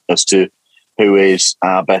as to who is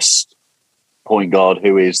our best point guard,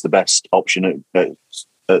 who is the best option at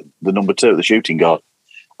the number 2, the shooting guard.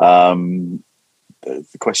 The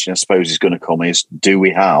question, I suppose, is going to come is, do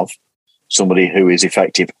we have somebody who is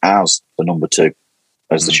effective as the number 2,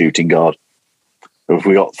 as the shooting guard? Or have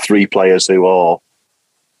we got 3 players who are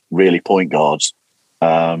really point guards?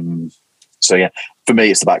 So yeah, for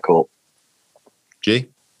me, it's the backcourt. G?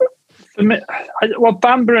 For me,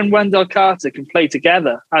 Bamba and Wendell Carter can play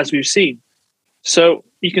together, as we've seen. So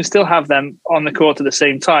you can still have them on the court at the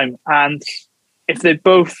same time. And if they're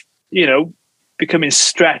both, becoming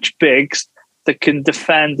stretch bigs that can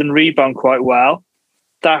defend and rebound quite well,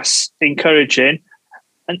 that's encouraging.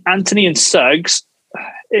 And Anthony and Suggs,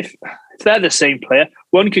 if they're the same player,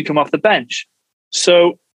 one could come off the bench.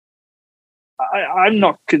 So I'm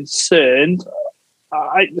not concerned.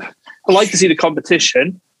 I like to see the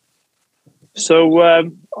competition. So I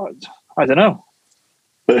don't know.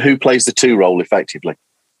 But who plays the 2 role effectively?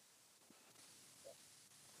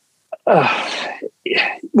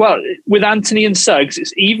 Well, with Anthony and Suggs,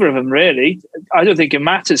 it's either of them, really. I don't think it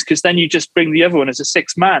matters, because then you just bring the other one as a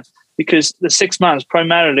 6th man, because the 6th man is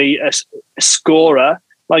primarily a scorer,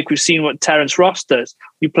 like we've seen what Terence Ross does.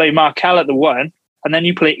 You play Markel at the 1, and then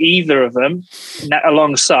you play either of them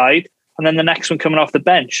alongside, and then the next one coming off the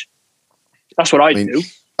bench. That's what I do.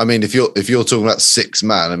 I mean, if you're talking about 6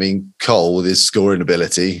 man, I mean, Cole with his scoring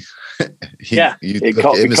ability, Cole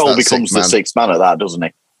becomes the 6th man at that, doesn't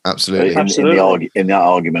he? Absolutely. In that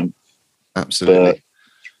argument. Absolutely.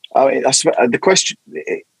 But, I mean, the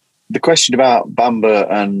question about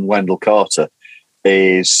Bamba and Wendell Carter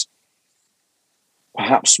is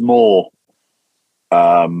perhaps more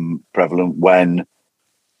prevalent when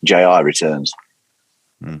JI returns.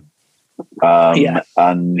 And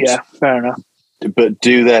fair enough. But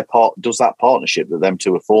does that partnership that them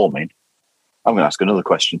 2 are forming? I'm going to ask another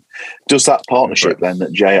question. Does that partnership then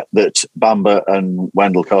that Bamba and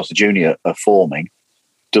Wendell Carter Jr. are forming,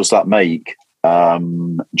 does that make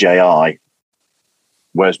JI,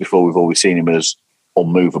 whereas before we've always seen him as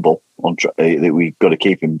unmovable, that we've got to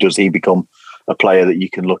keep him, does he become a player that you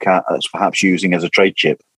can look at as perhaps using as a trade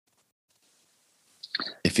chip?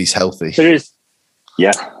 If he's healthy. There is.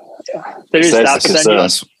 Yeah. There is that. But then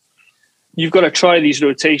you've got to try these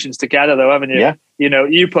rotations together, though, haven't you? Yeah.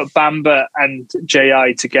 You put Bamba and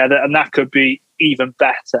JI together, and that could be even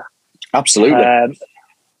better. Absolutely.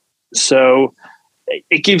 So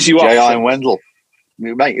it gives you JI options. and Wendell.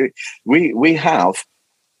 Mate, we have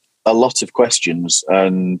a lot of questions,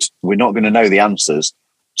 and we're not going to know the answers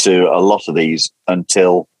to a lot of these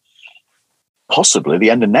until possibly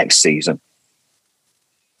the end of next season.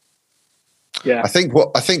 Yeah, I think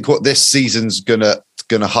what this season's gonna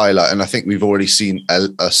highlight, and I think we've already seen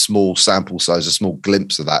a small sample size, a small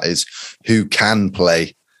glimpse of that, is who can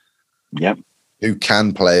play. Yep. Who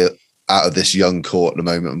can play out of this young court at the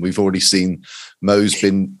moment. And we've already seen Mo's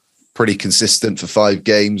been pretty consistent for 5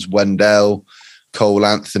 games. Wendell, Cole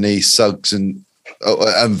Anthony, Suggs, and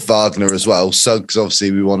Wagner as well. Suggs,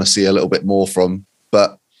 obviously, we want to see a little bit more from,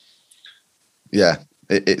 but yeah,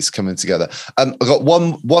 it's coming together. I've got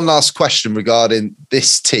one last question regarding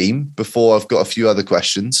this team before I've got a few other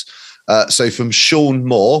questions. So from Sean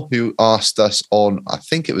Moore, who asked us on, I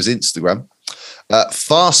think it was Instagram,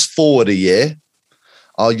 fast forward a year,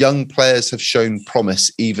 our young players have shown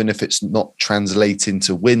promise, even if it's not translating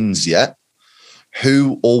to wins yet.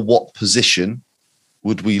 Who or what position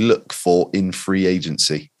would we look for in free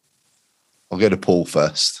agency? I'll go to Paul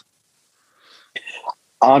first.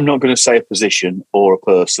 I'm not going to say a position or a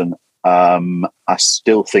person. I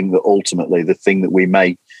still think that ultimately the thing that we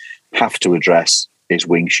may have to address is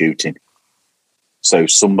wing shooting. So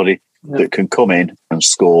somebody that can come in and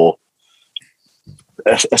score,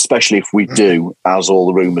 especially if we do, as all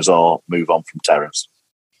the rumours are, move on from Terence.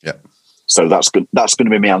 Yeah. So that's good. That's going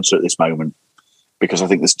to be my answer at this moment, because I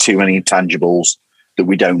think there's too many intangibles that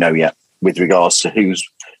we don't know yet with regards to who's,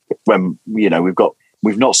 when, you know,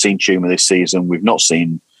 we've not seen Chuma this season. We've not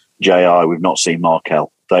seen JI. We've not seen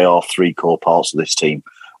Markel. They are three core parts of this team.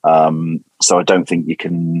 So I don't think you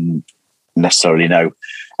can necessarily know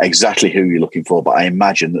exactly who you're looking for, but I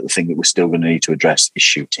imagine that the thing that we're still going to need to address is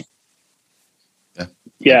shooting.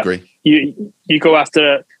 Yeah. Agree. You go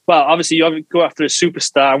after, well, obviously you go after a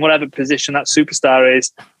superstar, and whatever position that superstar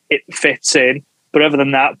is, it fits in. But other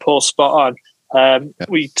than that, Paul's spot on.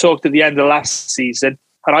 We talked at the end of last season,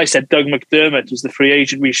 and I said Doug McDermott was the free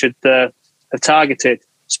agent we should have targeted.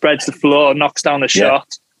 Spreads the floor, knocks down the shot,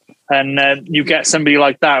 and you get somebody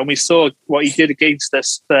like that. And we saw what he did against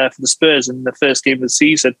us for the Spurs in the first game of the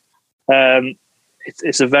season.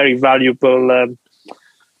 It's a very valuable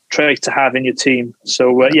trait to have in your team.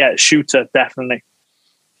 So, shooter, definitely.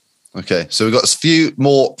 Okay, so we've got a few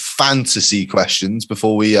more fantasy questions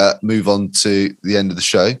before we move on to the end of the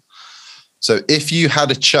show. So if you had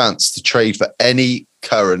a chance to trade for any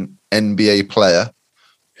current NBA player,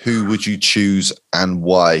 who would you choose and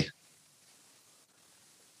why?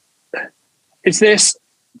 Is this,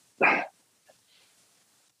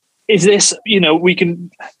 we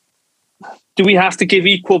can, do we have to give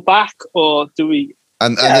equal back, or do we?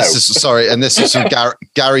 And this is from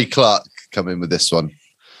Gary Clark coming with this one.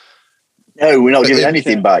 No, we're not giving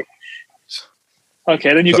anything back.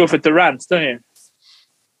 Okay, then you go for Durant, don't you?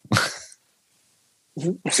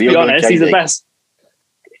 To be honest, he's the best.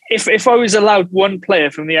 If I was allowed one player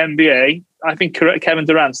from the NBA, I think Kevin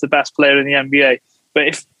Durant's the best player in the NBA.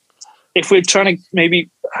 But if we're trying to maybe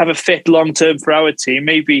have a fit long term for our team,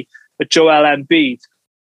 maybe a Joel Embiid.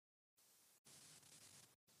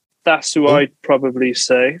 That's who I'd probably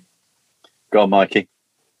say. Go on, Mikey.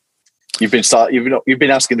 You've been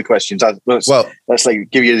asking the questions. Let's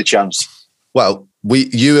give you the chance. Well,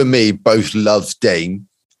 you and me both love Dame,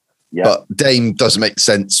 but Dame doesn't make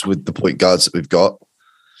sense with the point guards that we've got.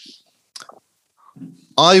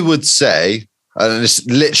 I would say, and it's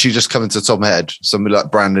literally just coming to the top of my head, somebody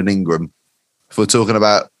like Brandon Ingram. If we're talking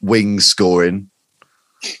about wings scoring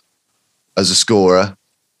as a scorer,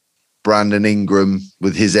 Brandon Ingram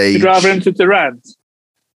with his age. You'd rather him to Durant?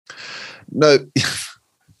 No.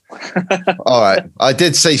 All right. I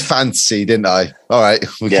did say fantasy, didn't I? All right.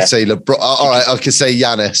 We could say LeBron. All right. I could say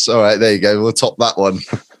Giannis. All right. There you go. We'll top that one.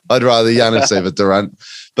 I'd rather Giannis over Durant.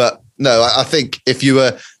 But no, I think if you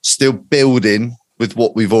were still building with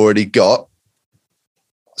what we've already got,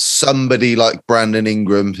 somebody like Brandon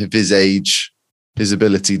Ingram, of his age, his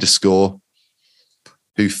ability to score,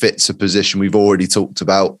 who fits a position we've already talked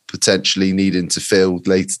about potentially needing to fill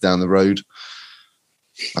later down the road.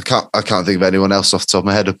 I can't think of anyone else off the top of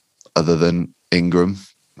my head other than Ingram.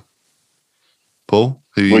 Paul,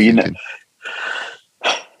 who are you thinking?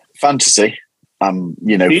 Fantasy,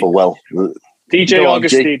 full well. DJ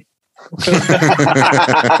Augustine.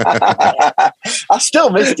 I still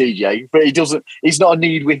miss DJ, but he's not a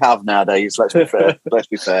need we have nowadays. Let's be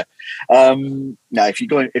fair. Now,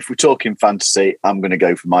 if we're talking fantasy, I'm going to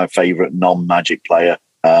go for my favourite non-Magic player,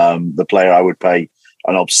 the player I would pay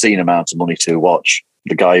an obscene amount of money to watch,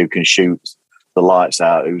 the guy who can shoot the lights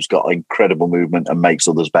out, who's got incredible movement and makes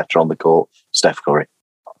others better on the court, Steph Curry.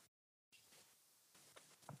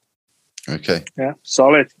 Okay. Yeah,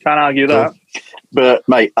 solid. Can't argue that. But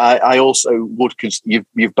mate, I also would.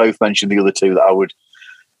 You've both mentioned the other two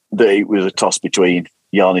that it was a toss between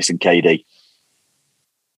Giannis and KD.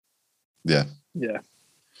 Yeah. Yeah.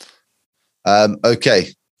 Okay.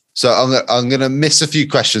 So I'm gonna miss a few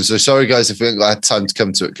questions. So sorry guys if we haven't had time to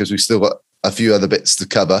come to it because we've still got a few other bits to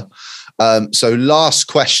cover. So last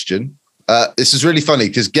question. This is really funny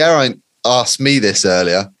because Geraint asked me this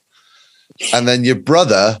earlier. And then your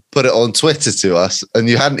brother put it on Twitter to us, and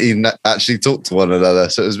you hadn't even actually talked to one another,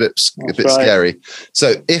 so it was a bit scary.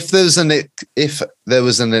 So if there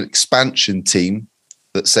was an expansion team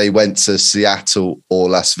that say went to Seattle or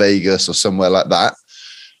Las Vegas or somewhere like that,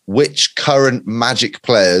 which current Magic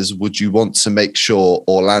players would you want to make sure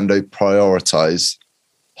Orlando prioritize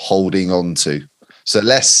holding on to? So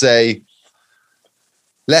let's say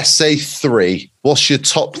 3. What's your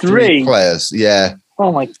top 3 players? Yeah.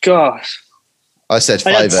 Oh my gosh. I said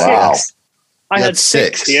 5. Wow. I had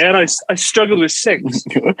 6. Yeah, and I struggled with 6.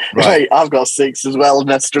 Right. I've got 6 as well,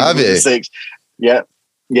 and I struggled with 6. Yeah.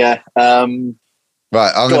 Yeah.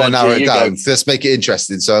 Right, I'm going to narrow it down. Let's make it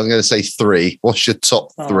interesting. So I'm going to say 3. What's your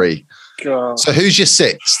top 3? God. So who's your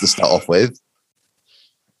 6 to start off with?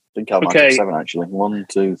 think I might Okay. have 7 actually. 1,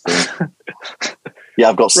 2, 3. Yeah,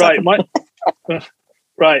 I've got 7.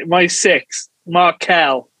 My 6: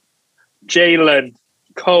 Markel, Jalen,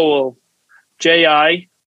 Cole, J.I.,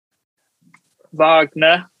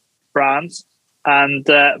 Wagner, Franz, and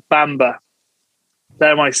Bamba.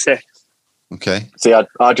 They're my 6. Okay. See,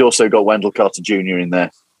 I'd also got Wendell Carter Jr. in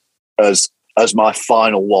there as my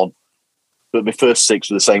final one. But my first 6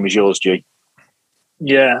 were the same as yours, G.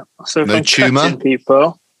 Yeah. So if No I'm Chuma? catching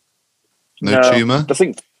people, No Chuma? I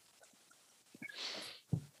think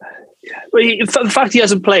well, the fact he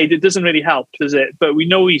hasn't played, it doesn't really help, does it? But we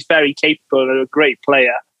know he's very capable and a great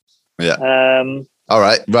player. Yeah. Um, All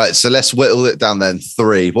right. Right. So let's whittle it down then.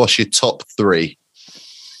 3. What's your top 3?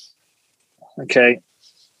 okay,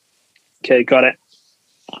 got it.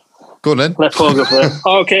 Go on then. Let's all go for it.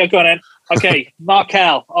 Okay, I've got it. Okay,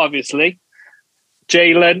 Markel, obviously.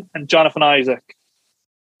 Jalen and Jonathan Isaac.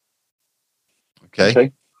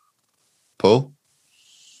 Okay. Paul?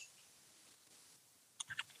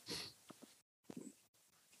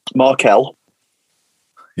 Markel.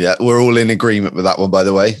 Yeah, we're all in agreement with that one, by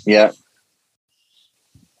the way. Yeah.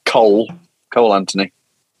 Cole Anthony.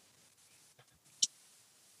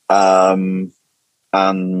 And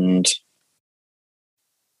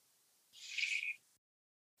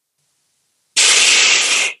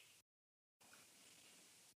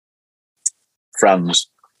Franz.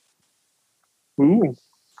 Ooh,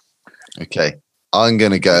 Okay. I'm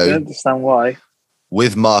going to I go don't understand why.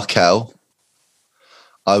 with Markel.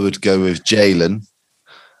 I would go with Jalen.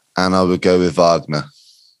 And I would go with Wagner.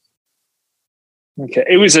 Okay,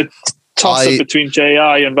 it was a toss-up between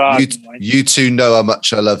J.I. and Wagner. You two know how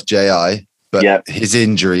much I love J.I., but Yeah. his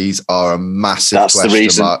injuries are a massive That's the question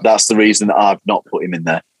reason. mark. That's the reason that I've not put him in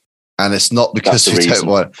there. And it's not because That's the we don't reason.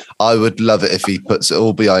 want. I would love it if he puts it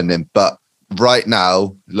all behind him. But right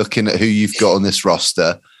now, looking at who you've got on this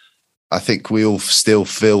roster, I think we all still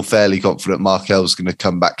feel fairly confident Markel's going to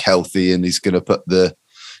come back healthy and he's going to put the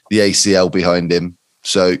ACL behind him.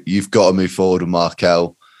 So you've got to move forward with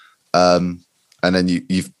Markel. And then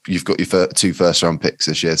you've got your 2 first-round picks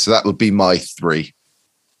this year. So that would be my 3.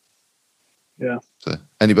 Yeah. So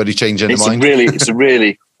anybody change any It's mind? it's a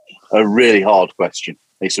really hard question.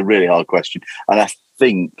 It's a really hard question, and I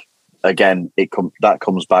think again that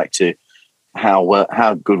comes back to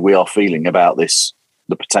how good we are feeling about this,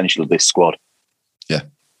 the potential of this squad. Yeah.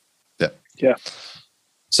 Yeah.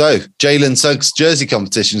 So Jalen Suggs jersey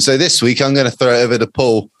competition. So this week I'm going to throw it over to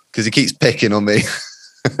Paul because he keeps picking on me.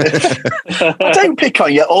 I don't pick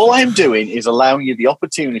on you. All I'm doing is allowing you the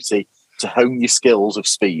opportunity to hone your skills of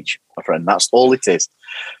speech, my friend. That's all it is.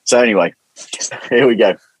 So anyway, here we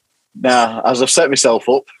go. Now, as I've set myself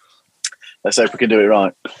up, let's hope we can do it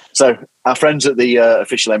right. So our friends at the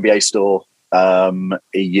official NBA store,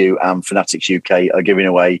 EU and Fanatics UK are giving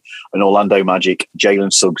away an Orlando Magic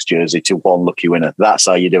Jalen Suggs jersey to one lucky winner. That's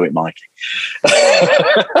how you do it, Mikey.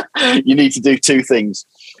 You need to do 2 things.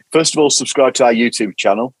 First of all, subscribe to our YouTube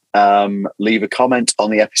channel. Leave a comment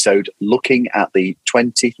on the episode looking at the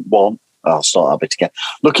 2021. I'll start that bit again.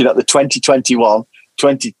 Looking at the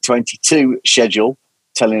 2021-2022 schedule,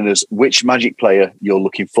 telling us which Magic player you're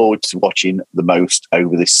looking forward to watching the most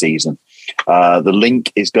over this season. The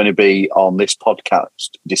link is going to be on this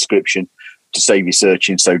podcast description to save you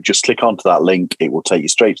searching. So just click onto that link. It will take you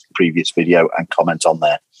straight to the previous video and comment on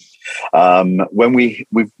there. When we've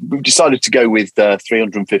decided to go with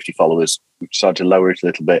 350 followers, we've decided to lower it a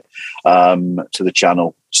little bit to the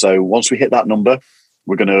channel. So once we hit that number,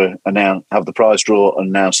 we're going to have the prize draw and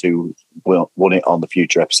announce who won it on the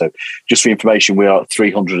future episode. Just for information, we are at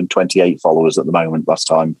 328 followers at the moment. Last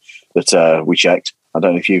time that we checked, I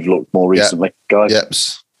don't know if you've looked more recently,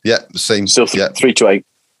 guys. Yep. Same. Still 3 to 8.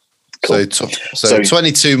 Cool. So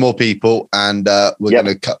 22 more people, and we're going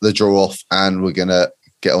to cut the draw off, and we're going to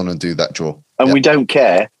get on and do that draw. And we don't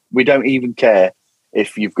care. We don't even care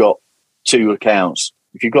if you've got 2 accounts.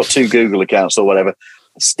 If you've got 2 Google accounts or whatever,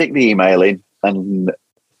 stick the email in and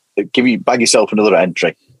bag yourself another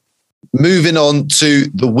entry. Moving on to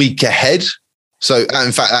the week ahead. So,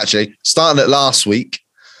 in fact, actually, starting at last week,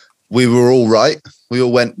 we were all right. We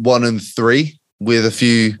all went 1-3 with a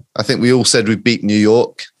few. I think we all said we beat New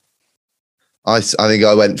York. I think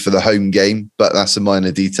I went for the home game, but that's a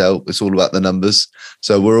minor detail. It's all about the numbers.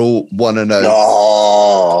 So we're all 1-0.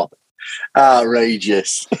 Oh,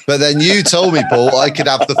 outrageous. But then you told me, Paul, I could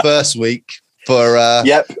have the first week for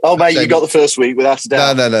Yep. Oh, mate, you got the first week without a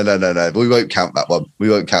doubt. No. We won't count that one.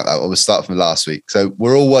 We'll start from last week. So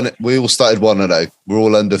we're all one. We all started 1-0. We're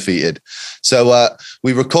all undefeated. So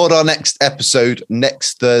we record our next episode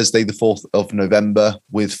next Thursday, the 4th of November,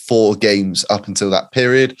 with 4 games up until that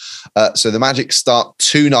period. So the Magic start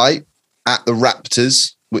tonight at the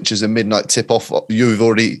Raptors, which is a midnight tip-off.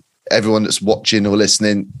 Everyone that's watching or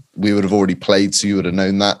listening, we would have already played, so you would have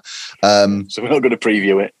known that. So we're not going to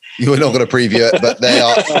preview it. You were not going to preview it, but they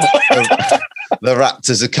are. The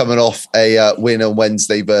Raptors are coming off a win on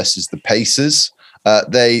Wednesday versus the Pacers.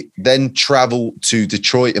 They then travel to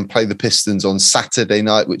Detroit and play the Pistons on Saturday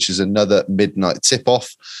night, which is another midnight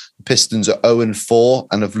tip-off. The Pistons are 0-4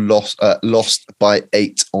 and have lost by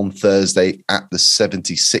 8 on Thursday at the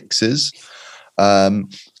 76ers.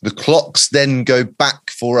 The clocks then go back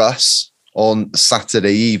for us on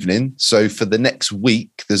Saturday evening. So for the next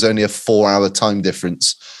week, there's only a 4-hour time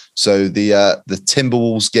difference. So the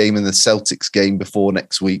Timberwolves game and the Celtics game before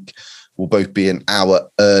next week will both be an hour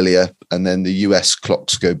earlier, and then the US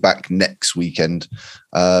clocks go back next weekend.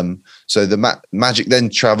 So the Magic then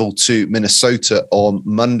travel to Minnesota on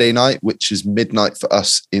Monday night, which is midnight for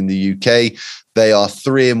us in the UK. They are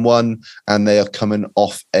 3-1, and they are coming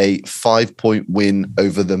off a 5-point win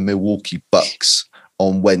over the Milwaukee Bucks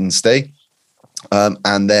on Wednesday.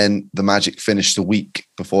 And then the Magic finished the week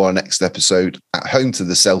before our next episode at home to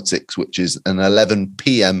the Celtics, which is an 11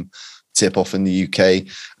 p.m. tip-off in the UK.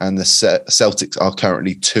 And the Celtics are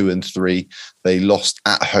currently 2-3. They lost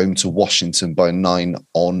at home to Washington by 9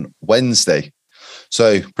 on Wednesday.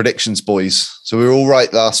 So predictions, boys. So we were all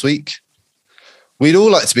right last week. We'd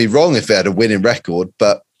all like to be wrong if they had a winning record,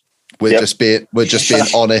 but we're just being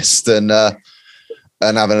honest and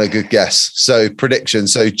having a good guess. So prediction.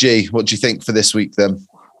 So G, what do you think for this week then?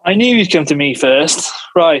 I knew you'd come to me first.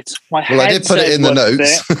 Right. I did put it in the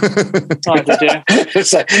notes. Oh, did you?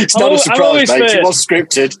 It's not a surprise, mate. It was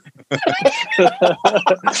scripted.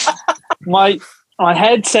 My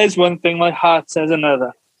head says one thing, my heart says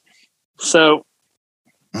another. So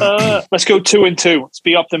let's go 2-2. Let's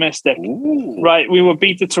be optimistic. Ooh. Right. We will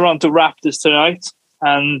beat the Toronto Raptors tonight,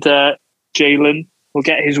 and Jalen will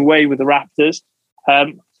get his way with the Raptors.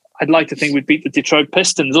 I'd like to think we'd beat the Detroit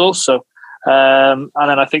Pistons also. And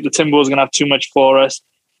then I think the Timberwolves are going to have too much for us.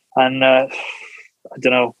 And I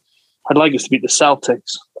don't know. I'd like us to beat the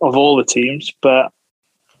Celtics of all the teams. But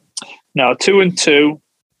no, 2-2.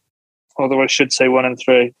 Although I should say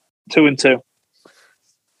 1-3. 2-2.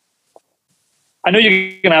 I know you're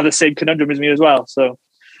going to have the same conundrum as me as well. So,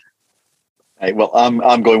 hey, well, I'm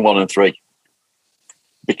going 1-3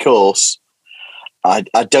 because I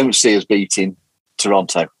don't see us beating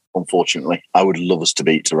Toronto. Unfortunately, I would love us to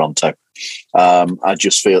beat Toronto. I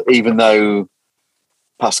just feel, even though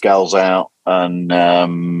Pascal's out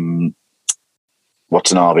and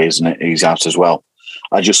Watanabe, isn't it? He's out as well.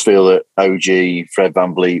 I just feel that OG, Fred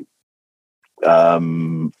VanVleet,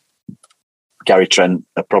 Gary Trent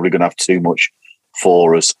are probably going to have too much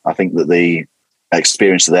for us. I think that the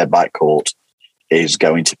experience of their backcourt is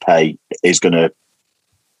going to pay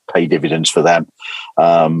dividends for them.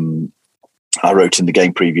 I wrote in the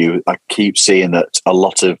game preview, I keep seeing that a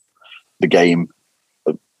lot of the game,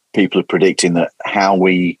 people are predicting that how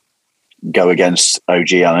we go against OG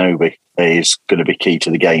Anunoby is going to be key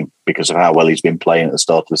to the game because of how well he's been playing at the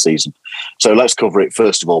start of the season. So let's cover it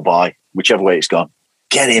first of all by whichever way it's gone.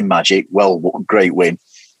 Get in, Magic. Well, great win.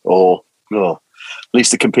 Or at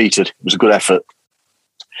least they competed. It was a good effort.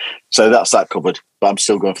 So that's that covered, but I'm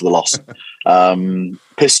still going for the loss.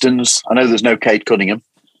 Pistons, I know there's no Cade Cunningham,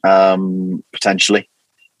 potentially.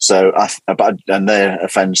 So, and their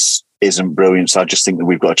offence isn't brilliant. So I just think that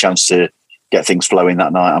we've got a chance to get things flowing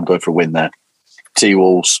that night. I'm going for a win there.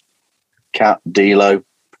 T-Wolves, Cat, D'Lo,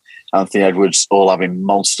 Anthony Edwards, all having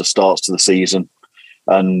monster starts to the season.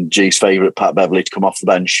 And G's favourite, Pat Beverley, to come off the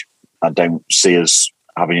bench. I don't see us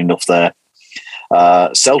having enough there.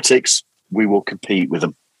 Celtics, we will compete with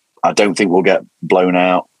them. I don't think we'll get blown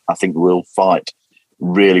out. I think we'll fight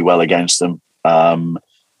really well against them. And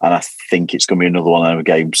I think it's going to be another one of our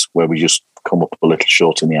games where we just come up a little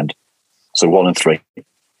short in the end. So 1-3.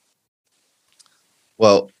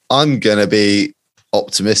 Well, I'm going to be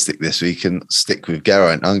optimistic this week and stick with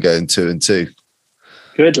Geraint. I'm going 2-2.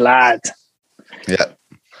 Good lad. Yeah.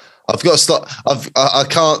 I've got to stop. I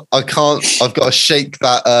can't. I've got to shake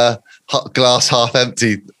that glass half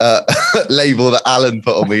empty label that Alan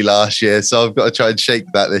put on me last year. So I've got to try and shake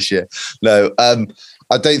that this year. No,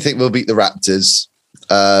 I don't think we'll beat the Raptors.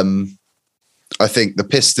 I think the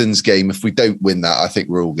Pistons game, if we don't win that, I think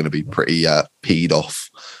we're all going to be pretty peed off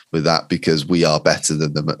with that because we are better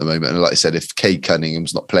than them at the moment. And like I said, if Cade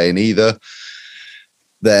Cunningham's not playing either,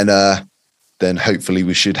 then hopefully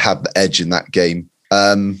we should have the edge in that game.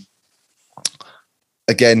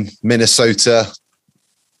 Again, Minnesota,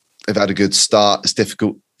 they've had a good start. It's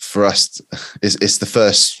difficult for us. It's the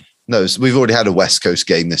first. No, we've already had a West Coast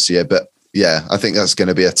game this year, but yeah, I think that's going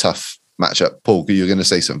to be a tough matchup. Paul, you were going to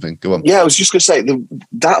say something? Go on. Yeah, I was just going to say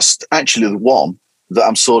that's actually the one that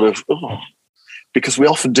I'm sort of because we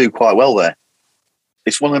often do quite well there.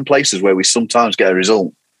 It's one of them places where we sometimes get a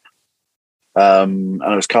result. And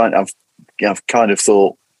I was I've kind of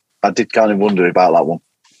thought, I did kind of wonder about that one.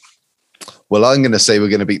 Well, I'm going to say we're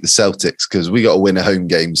going to beat the Celtics because we got to win a home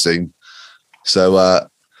game soon. So,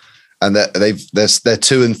 and they're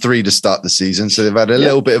 2-3 to start the season. So they've had a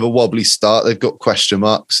little bit of a wobbly start. They've got question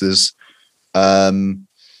marks. There's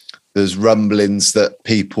rumblings that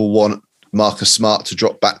people want Marcus Smart to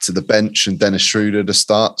drop back to the bench and Dennis Schroeder to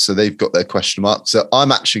start. So they've got their question marks. So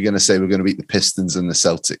I'm actually going to say we're going to beat the Pistons and the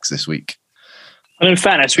Celtics this week. And in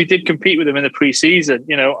fairness, we did compete with them in the preseason.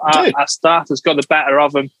 You know, our starters got the better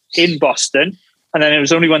of them in Boston. And then it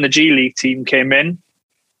was only when the G League team came in,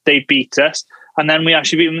 they beat us. And then we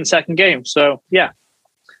actually beat them in the second game. So, yeah.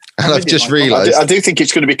 And I've just realised. I do think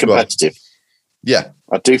it's going to be competitive. Yeah.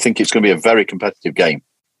 I do think it's going to be a very competitive game.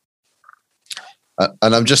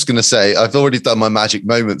 And I'm just going to say, I've already done my magic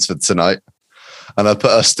moments for tonight. And I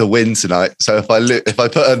put us to win tonight. So if I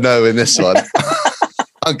put a no in this one,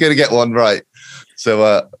 I'm going to get one right.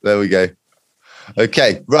 So there we go.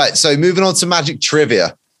 Okay, right. So moving on to Magic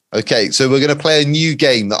Trivia. Okay, so we're going to play a new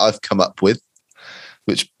game that I've come up with,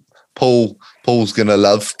 which Paul's going to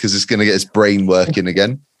love because it's going to get his brain working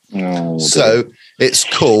again. Oh, so it's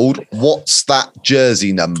called What's That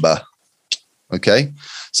Jersey Number? Okay,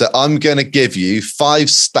 so I'm going to give you 5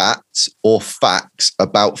 stats or facts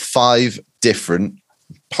about 5 different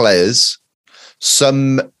players.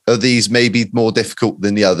 Some of these may be more difficult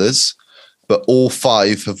than the others, but all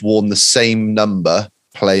 5 have worn the same number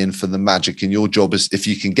playing for the Magic. And your job is, if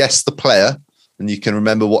you can guess the player and you can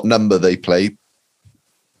remember what number they played,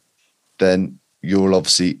 then you'll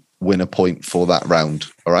obviously win a point for that round.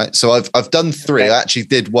 All right. So I've done 3. I actually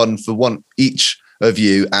did one for one each of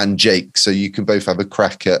you and Jake. So you can both have a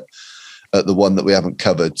crack at the one that we haven't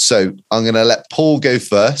covered. So I'm going to let Paul go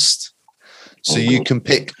first. So you can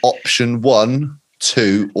pick option 1,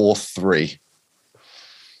 2, or 3.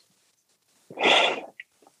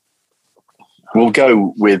 We'll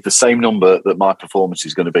go with the same number that my performance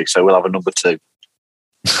is going to be. So we'll have a number 2.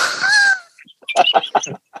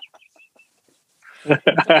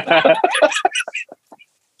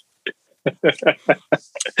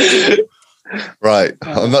 Right.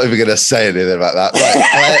 I'm not even going to say anything about that.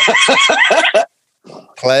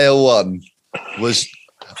 Right. Player 1 was...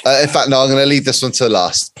 in fact, no, I'm going to leave this one to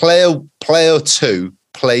last. Player 2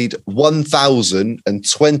 played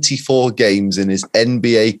 1,024 games in his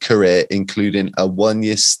NBA career, including a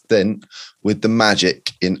 1-year stint with the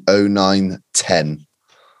Magic in 09-10.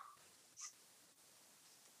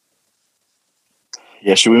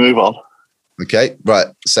 Yeah, should we move on? Okay, right.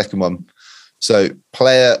 Second one. So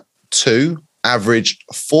player 2 averaged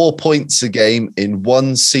 4 points a game in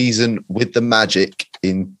one season with the Magic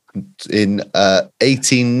in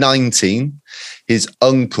 18-19. His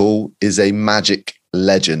uncle is a Magic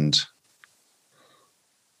legend.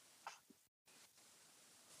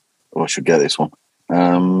 Oh, I should get this one. Do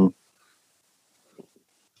you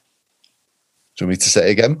want me to say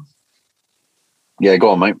it again? Yeah,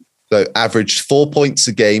 go on, mate. So averaged 4 points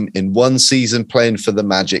a game in one season playing for the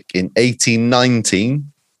Magic in 18-19,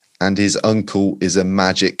 and his uncle is a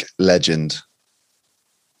Magic legend.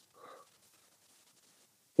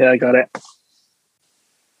 Yeah, I got it.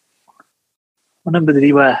 What number did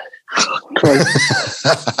he wear?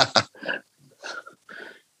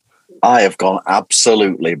 I have gone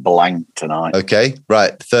absolutely blank tonight. Okay,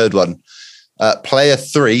 right. Third one. Player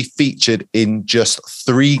 3 featured in just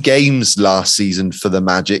 3 games last season for the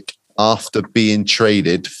Magic after being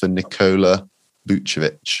traded for Nikola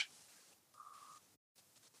Vucevic.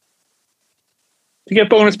 You get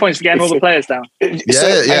bonus points for getting all the players down.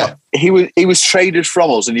 Yeah. He was traded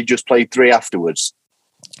from us, and he just played 3 afterwards.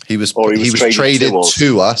 He was traded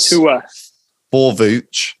to us for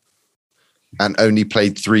Vooch, and only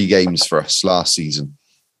played 3 games for us last season.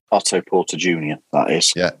 Otto Porter Jr. That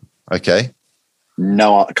is. Yeah. Okay.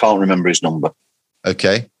 No, I can't remember his number.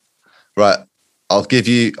 Okay. Right.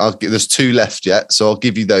 There's 2 left yet, so I'll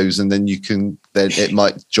give you those, and then then it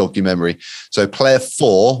might jog your memory. So player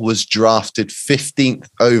 4 was drafted 15th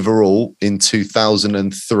overall in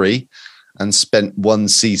 2003 and spent 1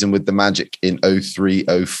 season with the Magic in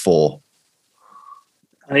 03-04.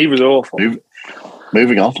 And he was awful.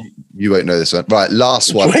 Moving on. You won't know this one. Right,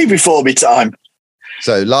 last one. Way before me time.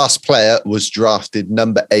 So last player was drafted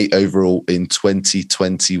number 8 overall in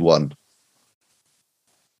 2021.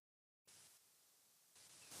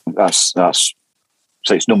 That's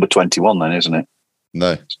so it's number 21 then, isn't it?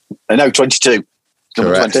 No. No, 22.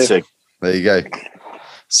 Number Correct. 22. There you go.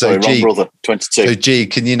 So Sorry, wrong G, brother, 22. so G,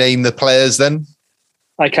 can you name the players then?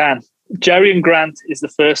 I can. Jerry and Grant is the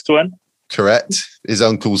first one. Correct. His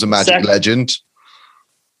uncle's a Magic Second. legend.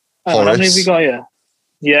 How many have we Horace. got here?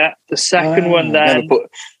 Yeah, the second one then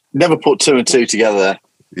Never put 2 and 2 together there.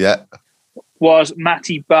 Yeah, was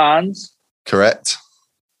Matty Barnes. correct.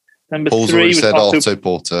 Number Paul's 3 already was said Otto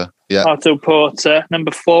Porter. Yeah, Otto Porter.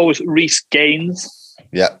 Number 4 was Reece Gaines.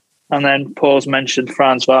 yeah. And then Paul's mentioned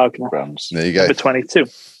Franz Wagner. Rams. There you go. Number 22.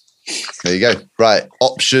 There you go. Right.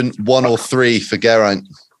 Option 1 or 3 for Geraint.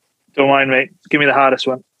 Don't mind, mate. Give me the hardest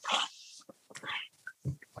one.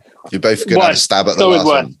 You're both going to One. have a stab at the Go with last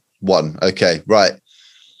one. one. Okay, right.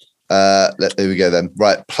 There we go then.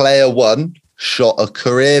 Right. Player 1 shot a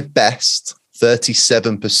career best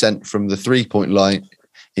 37% from the 3-point line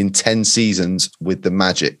in 10 seasons with the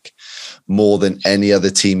Magic, more than any other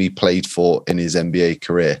team he played for in his NBA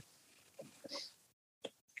career.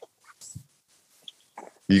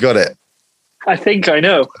 You got it. I think I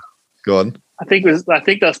know. Go on. I think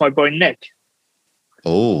that's my boy Nick.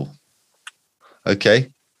 Oh,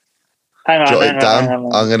 okay. Hang on. Jot hang it down. on, hang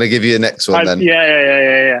on. I'm going to give you the next one then.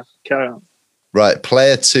 Yeah. Carry on. Right.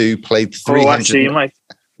 Player 2 played 300. Oh, actually, you might.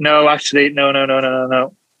 No, actually, no.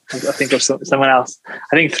 I think of someone else.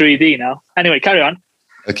 I think 3D now. Anyway, carry on.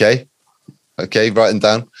 Okay, writing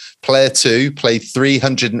down. Player 2 played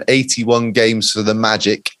 381 games for the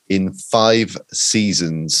Magic in 5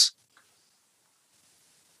 seasons.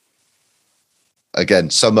 Again,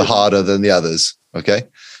 some are harder than the others. Okay.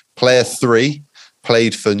 Player 3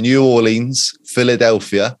 played for New Orleans,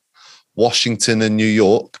 Philadelphia, Washington, and New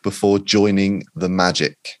York before joining the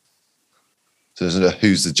Magic. So there's a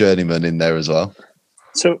who's the journeyman in there as well.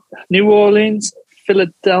 So, New Orleans,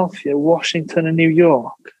 Philadelphia, Washington, and New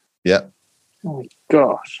York. Yeah. Oh my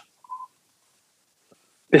gosh.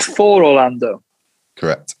 Before Orlando.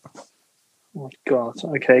 Correct. Oh my God.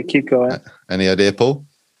 Okay, keep going. Any idea, Paul?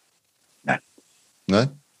 No.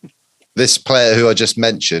 No? This player who I just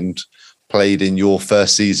mentioned played in your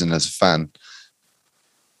first season as a fan.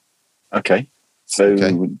 Okay. So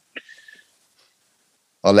Okay.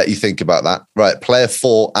 I'll let you think about that. Right. Player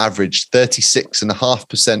 4 averaged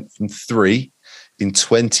 36.5% from 3 in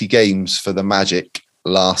 20 games for the Magic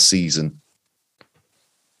last season.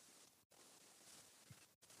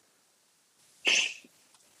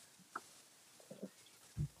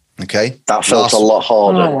 Okay. that felt Last- a lot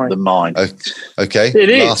Oh my- harder than mine. Okay. It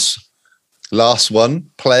is. Last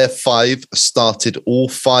one. Player 5 started all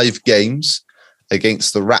 5 games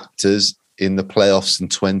against the Raptors in the playoffs in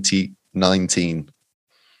 2019.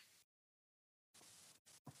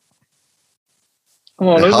 I'm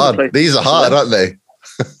all They're over hard. the place. These are hard, aren't they?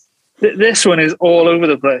 This one is all over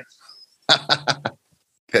the place.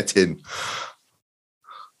 Get in.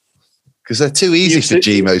 Because they're too easy for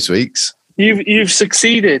G most weeks. You've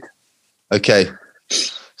succeeded. Okay.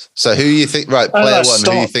 So who you think? Right, player 1. Who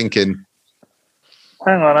are you stop. thinking?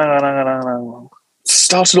 Hang on.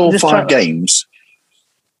 Started all Just 5 trying- games.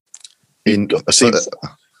 In See,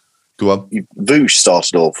 go on. Vooch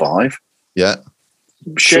started all 5. Yeah.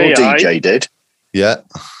 Sure, J.I. DJ did. Yeah.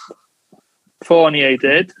 Fournier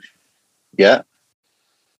did. Yeah.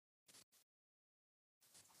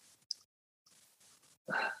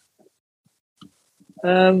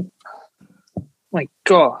 My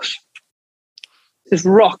gosh. It's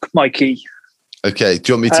rock, Mikey. Okay.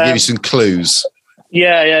 Do you want me to give you some clues?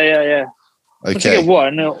 Yeah. Once you Okay. get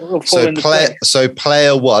one, it'll fall into place. So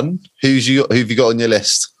player 1, who have you got on your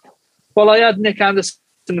list? Well, I had Nick Anderson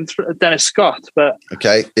and Dennis Scott, but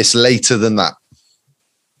Okay. It's later than that.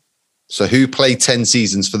 So who played 10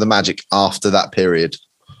 seasons for the Magic after that period?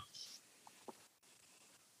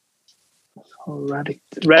 Reddick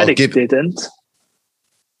give- didn't.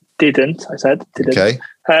 I said didn't. Okay.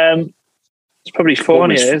 It's probably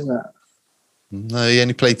Fournier, isn't it? No, he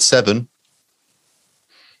only played 7.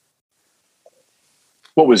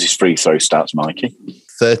 What was his free throw stats, Mikey?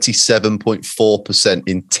 37.4%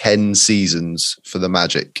 in 10 seasons for the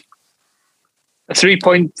Magic. A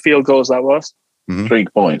 3-point field goals that was. 3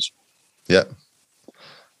 points. Yeah.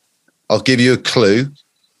 I'll give you a clue.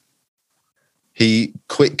 He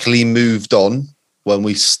quickly moved on when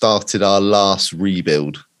we started our last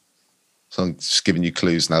rebuild. So I'm just giving you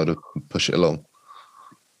clues now to push it along.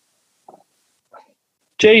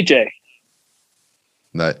 JJ.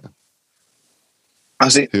 No.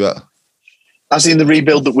 Has it? Who are? As in the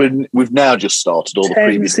rebuild that we've now just started, or the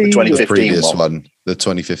previous, the 2015 The previous one? The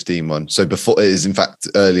 2015 one. So before, it is in fact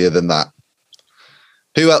earlier than that.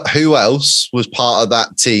 Who else was part of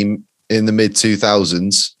that team in the mid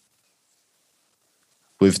 2000s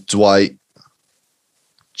with Dwight,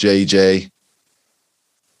 JJ?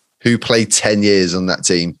 Who played 10 years on that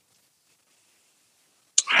team?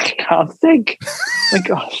 I can't think. My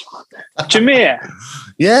gosh. Jameer.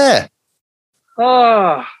 Yeah.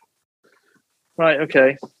 Oh. Right,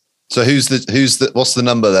 okay. So what's the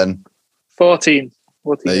number then? 14.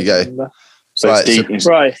 There you go. Number. So Right, it's deep.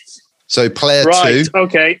 Right. So player Right, 2.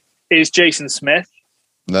 okay. Is Jason Smith.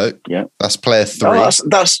 No. Yeah. That's player 3. Oh,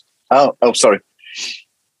 that's sorry.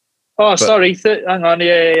 Oh, sorry. Hang on.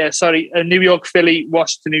 Yeah. Sorry. New York, Philly,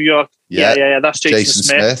 Washington, New York. Yeah. That's Jason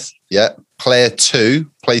Smith. Yeah. Player 2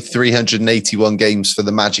 played 381 games for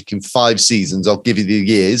the Magic in 5 seasons. I'll give you the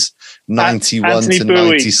years. 91 Anthony to Bowie.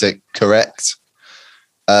 96. Correct.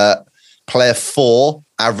 Player 4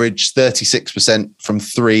 averaged 36% from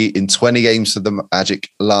 3 in 20 games for the Magic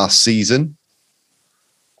last season.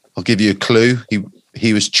 I'll give you a clue.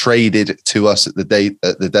 He was traded to us at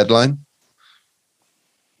the deadline.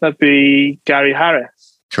 That'd be Gary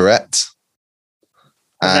Harris. Correct.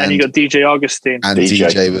 And then you got DJ Augustine. And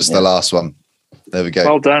DJ was the last one. There we go.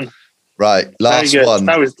 Well done. Right. Last Very good. one.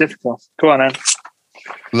 That was difficult. Go on, then.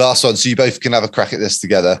 Last one. So you both can have a crack at this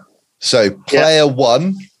together. So player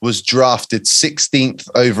 1 was drafted 16th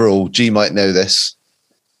overall. G might know this.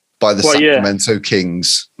 By the Sacramento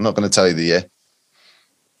Kings. I'm not going to tell you the year.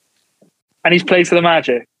 And he's played for the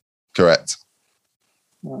Magic. Correct.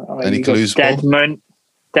 Any clues, Paul?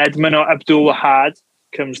 Deadman or Abdul Wahad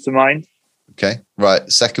comes to mind. Okay. Right.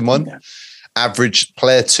 Second one. Yeah.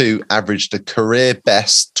 Player 2 averaged a career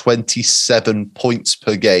best 27 points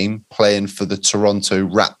per game playing for the Toronto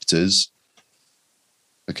Raptors.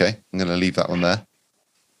 Okay. I'm going to leave that one there.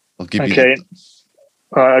 I'll give you. Okay.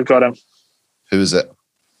 All right, I've got him. Who is it?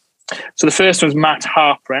 So the first one's Matt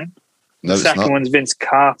Harprin. No, The second one's Vince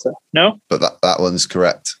Carter. No? But that one's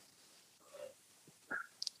correct.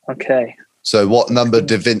 Okay. So what number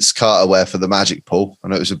did Vince Carter wear for the Magic, Paul? I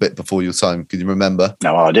know it was a bit before your time. Can you remember?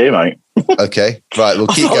 No idea, mate. Okay. Right. We'll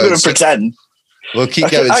keep I'm going. going to pretend. We'll keep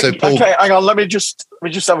going. So Paul. Okay, hang on. Let me just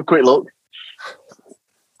have a quick look.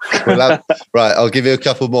 Right. I'll give you a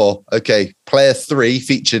couple more. Okay. Player 3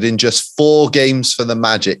 featured in just 4 games for the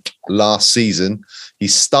Magic last season. He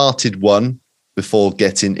started 1 before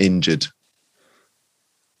getting injured.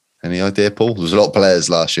 Any idea, Paul? There was a lot of players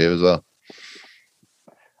last year as well.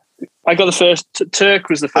 I got the first. Turk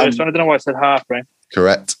was the first one. I don't know why I said Harprin.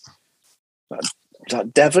 Correct. Is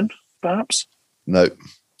that Devon, perhaps? No.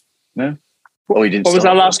 No. Oh, he didn't. What was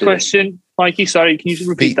start that last did he? question, Mikey? Sorry, can you just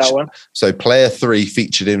repeat that one? So player 3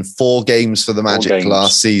 featured in 4 games for the Magic games.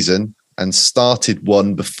 last season and started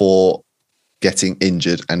 1 before getting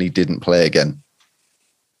injured, and he didn't play again.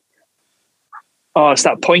 Oh, it's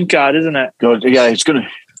that point guard, isn't it? God, yeah, it's going to.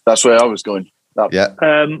 That's where I was going. Yeah.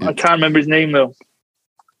 I can't remember his name though.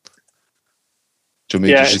 Do you want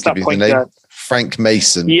me to just give you the name? guard. Frank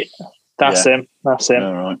Mason. Yeah, that's him. That's him.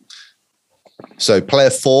 All right. So player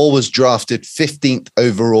 4 was drafted 15th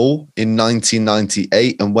overall in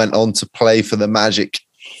 1998 and went on to play for the Magic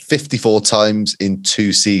 54 times in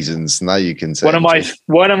 2 seasons. Now you can say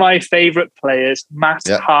One of my favorite players, Matt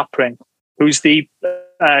Harpring, who's the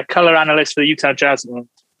color analyst for the Utah Jazz.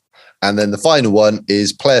 And then the final one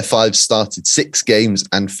is player 5 started 6 games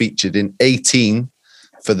and featured in 18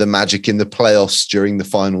 for the Magic in the playoffs during the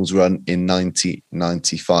finals run in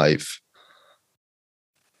 1995.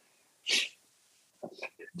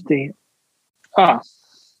 There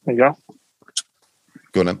you go.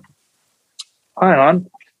 Go on then. Hang on.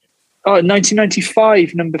 Oh,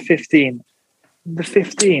 1995, number 15. Number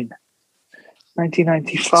 15.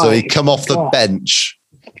 1995. So he come off the bench.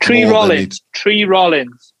 Tree more than Rollins. Tree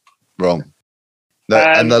Rollins. Wrong. No,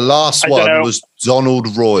 and the last one was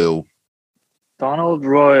Donald Royal. Donald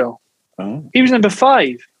Royal. Oh. He was number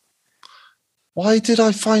 5. Why did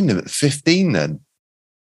I find him at 15 then?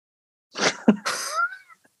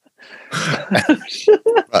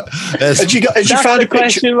 Right. Had you That's found the a picture?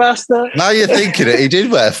 question, Master. Now you're thinking it. He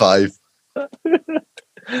did wear 5.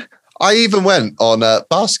 I even went on a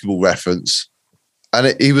Basketball Reference,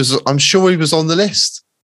 and he was. I'm sure he was on the list.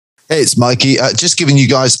 Hey, it's Mikey. Just giving you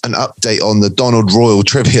guys an update on the Donald Royal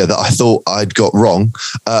trivia that I thought I'd got wrong.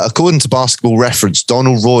 According to Basketball Reference,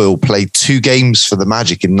 Donald Royal played 2 games for the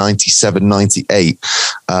Magic in 97-98.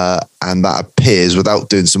 And that appears, without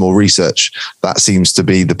doing some more research, that seems to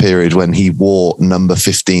be the period when he wore number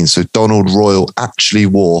 15. So Donald Royal actually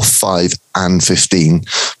wore 5 and 15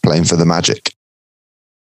 playing for the Magic.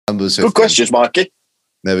 was Good questions, Mikey.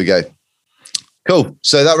 There we go. Cool.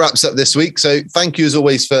 So that wraps up this week. So thank you as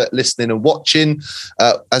always for listening and watching.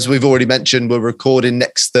 As we've already mentioned, we're recording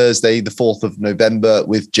next Thursday, the 4th of November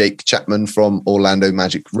with Jake Chapman from Orlando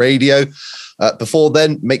Magic Radio. Before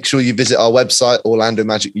then, make sure you visit our website,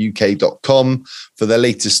 orlandomagicuk.com for the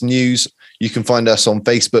latest news. You can find us on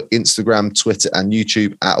Facebook, Instagram, Twitter, and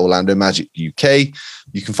YouTube at Orlando Magic UK.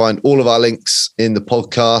 You can find all of our links in the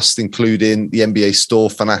podcast, including the NBA Store,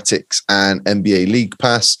 Fanatics, and NBA League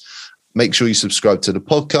Pass. Make sure you subscribe to the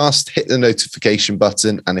podcast, hit the notification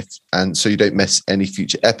button, and so you don't miss any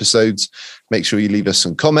future episodes. Make sure you leave us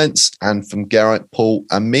some comments. And from Garrett, Paul,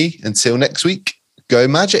 and me, until next week, go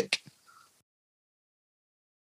Magic.